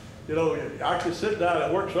 you know, I can sit down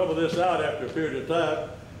and work some of this out after a period of time.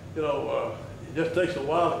 You know, it just takes a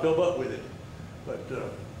while to come up with it. But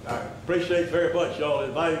I appreciate very much y'all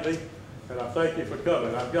inviting me, and I thank you for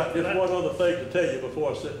coming. I've got just one other thing to tell you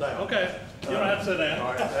before I sit down. Okay, you don't have to sit down.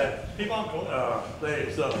 All right. Keep on going.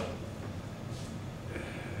 There's,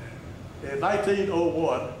 in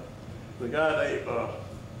 1901, the guy named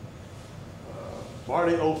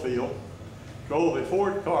Marty Oldfield drove a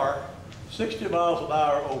Ford car 60 miles an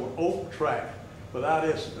hour over open track without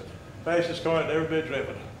incident. Fastest car that ever been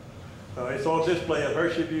driven. It's on display at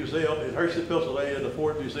Hershey Museum in Hershey, Pennsylvania, the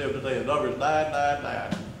Ford Museum today. The number is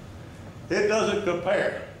 999. It doesn't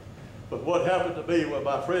compare with what happened to me when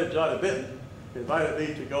my friend Johnny Minden invited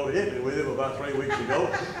me to go to Italy with him about 3 weeks ago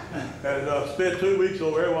and spend 2 weeks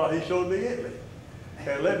over there while he showed me Italy.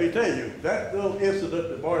 And let me tell you, that little incident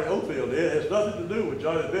that Marty Oldfield did has nothing to do with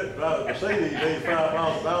Johnny Minden driving a Mercedes 85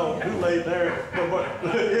 miles an hour on Kool-Aid there.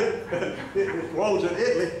 It was in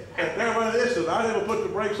Italy. And there was an incident. I never put the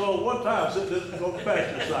brakes on one time sitting on the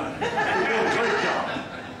passenger side. He did a great job.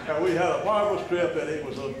 And we had a marvelous trip, and it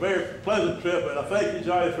was a very pleasant trip. And I thank you,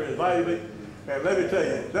 Johnny, for inviting me. And let me tell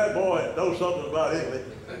you, that boy knows something about Italy.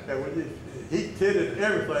 And when he tended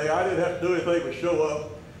everything. I didn't have to do anything but show up.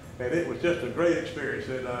 And it was just a great experience,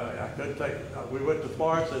 and I couldn't take it. We went to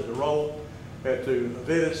Florence and to Rome and to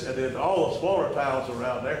Venice and then all the smaller towns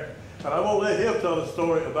around there. And I won't let him tell the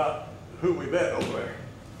story about who we met over there.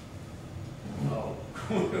 Oh.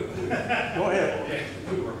 Go ahead.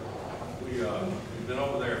 We've been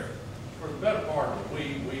over there for the better part of a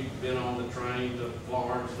week. We've been on the train to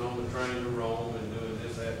Florence and on the train to Rome and doing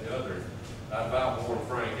this, that, and the other. I about wore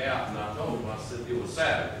Frank out, and I told him, I said, it was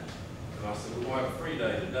Saturday. And I said, we're going to have a free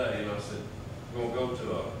day today. And I said, we're going to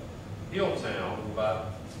go to a hill town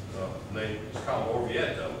about, it's called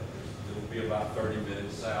Orvieto. it'll be about 30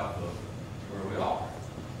 minutes south of where we are.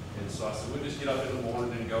 And so I said, we'll just get up in the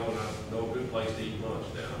morning and go, and I know a good place to eat lunch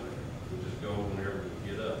down there. We'll just go whenever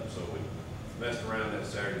we get up. So we messed around that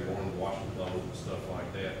Saturday morning, washing clothes and stuff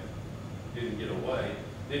like that. Didn't get away.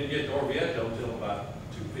 Didn't get to Orvieto until about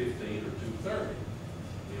 2:15 or 2:30.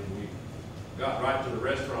 And we got right to the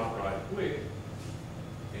restaurant right quick,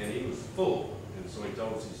 and he was full. And so he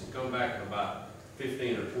told us, he said, come back in about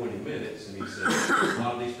 15 or 20 minutes. And he said, a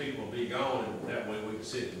lot of these people will be gone, and that way we can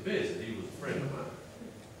sit and visit. He was a friend of mine.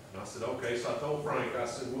 And I said, okay. So I told Frank, I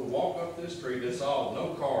said, we'll walk up this street. It's all,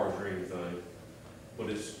 no cars or anything, but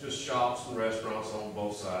it's just shops and restaurants on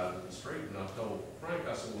both sides of the street. And I told Frank,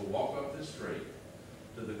 I said, we'll walk up this street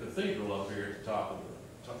to the cathedral up here at the top of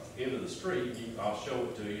the end of the street. I'll show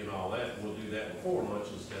it to you and all that, and we'll do that before lunch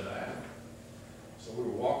instead of after. So we were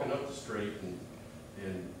walking up the street,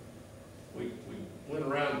 and we went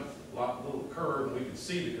around a little curve, and we could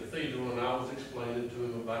see the cathedral, and I was explaining to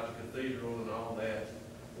him about the cathedral and all that.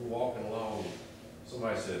 We're walking along, and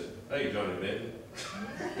somebody says, hey, Johnny Minden.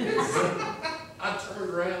 I turned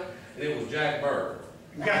around, and it was Jack Berger.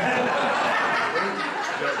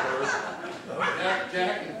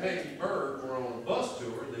 Jack and Peggy Berg were on a bus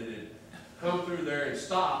tour that had come through there and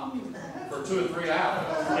stopped for 2 or 3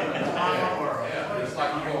 hours. Yeah, it's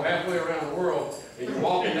like you go halfway around the world and you're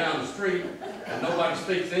walking down the street and nobody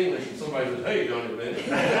speaks English and somebody says, hey, Johnny Minden.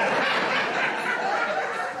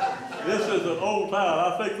 This is an old town.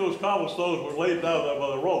 I think those cobblestones were laid down there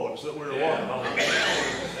by the Romans that we were walking on.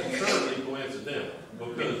 It's certainly coincidental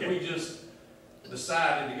because we just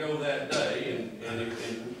decided to go that day, and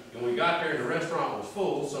we got there and the restaurant was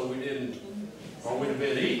full, so we didn't, or we'd have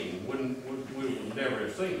been eating, we would never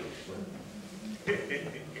have seen them.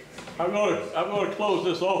 I'm going to close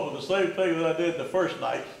this off with the same thing that I did the first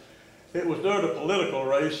night. It was during a political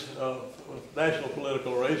race, national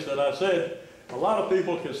political race, and I said, a lot of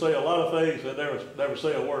people can say a lot of things and never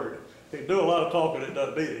say a word. They can do a lot of talking, it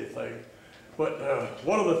doesn't mean anything. But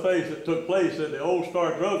one of the things that took place in the Old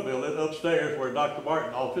Star Drug Building upstairs where Dr.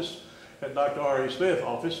 Martin office and Dr. R.E. Smith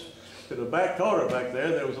office, in the back corner back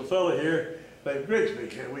there was a fellow here named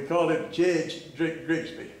Grigsby, and we called him Judge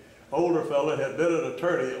Grigsby. Older fellow, had been an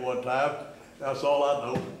attorney at one time, that's all I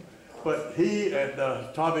know. But he and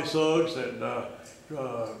Tommy Suggs and the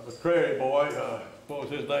McCrary boy, what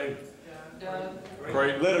was his name?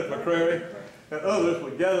 Leonard McCrary, and others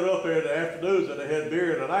would gather up there in the afternoons, and they had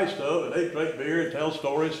beer in an ice tub, and they'd drink beer and tell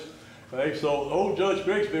stories. Okay, so old Judge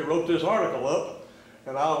Grigsby wrote this article up,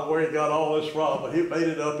 and I don't know where he got all this from, but he made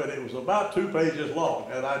it up, and it was about 2 pages long.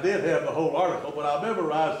 And I did have the whole article, but I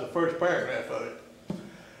memorized the first paragraph of it.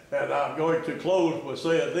 And I'm going to close with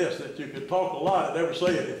saying this, that you can talk a lot and never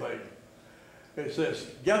say anything. It says,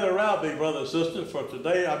 gather around me, brothers and sisters, for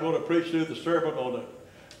today I'm going to preach you the sermon on the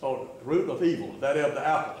root of evil, that is the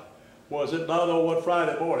apple. Was it not on one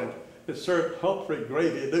Friday morning that Sir Humphrey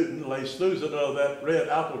Gravy Newton lay snoozing under that red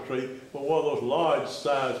apple tree when one of those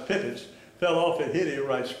large-sized pippins fell off and hit him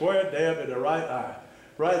right square dab in the right eye.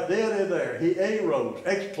 Right then and there, he arose,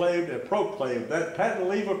 exclaimed, and proclaimed that patent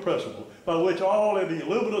lever principle by which all of the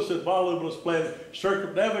luminous and voluminous planets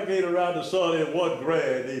circumnavigate around the sun in one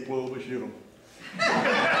grand equal machine.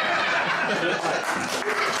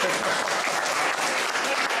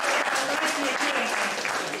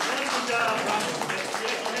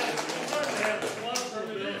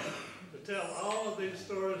 To tell all of these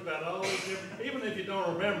stories about all these different, even if you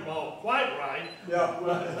don't remember them all quite right. Yeah,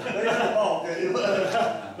 they have all.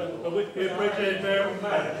 But we appreciate it very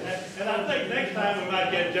much. And I think next time we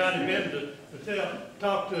might get Johnny Minden to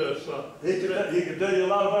talk to us. He can tell you a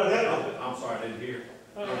lot about that. I'm sorry, I didn't hear.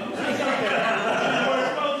 That's okay. We're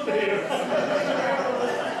supposed to hear.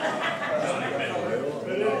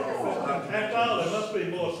 After all, there must be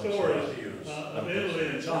more stories of Italy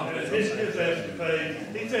and his escapades.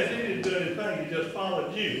 He said he didn't do anything, he just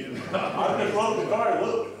followed you. I just rode the car and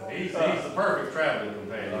looked. He's the perfect traveling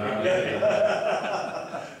companion.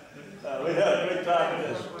 We had a great time in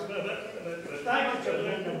this. Thank you for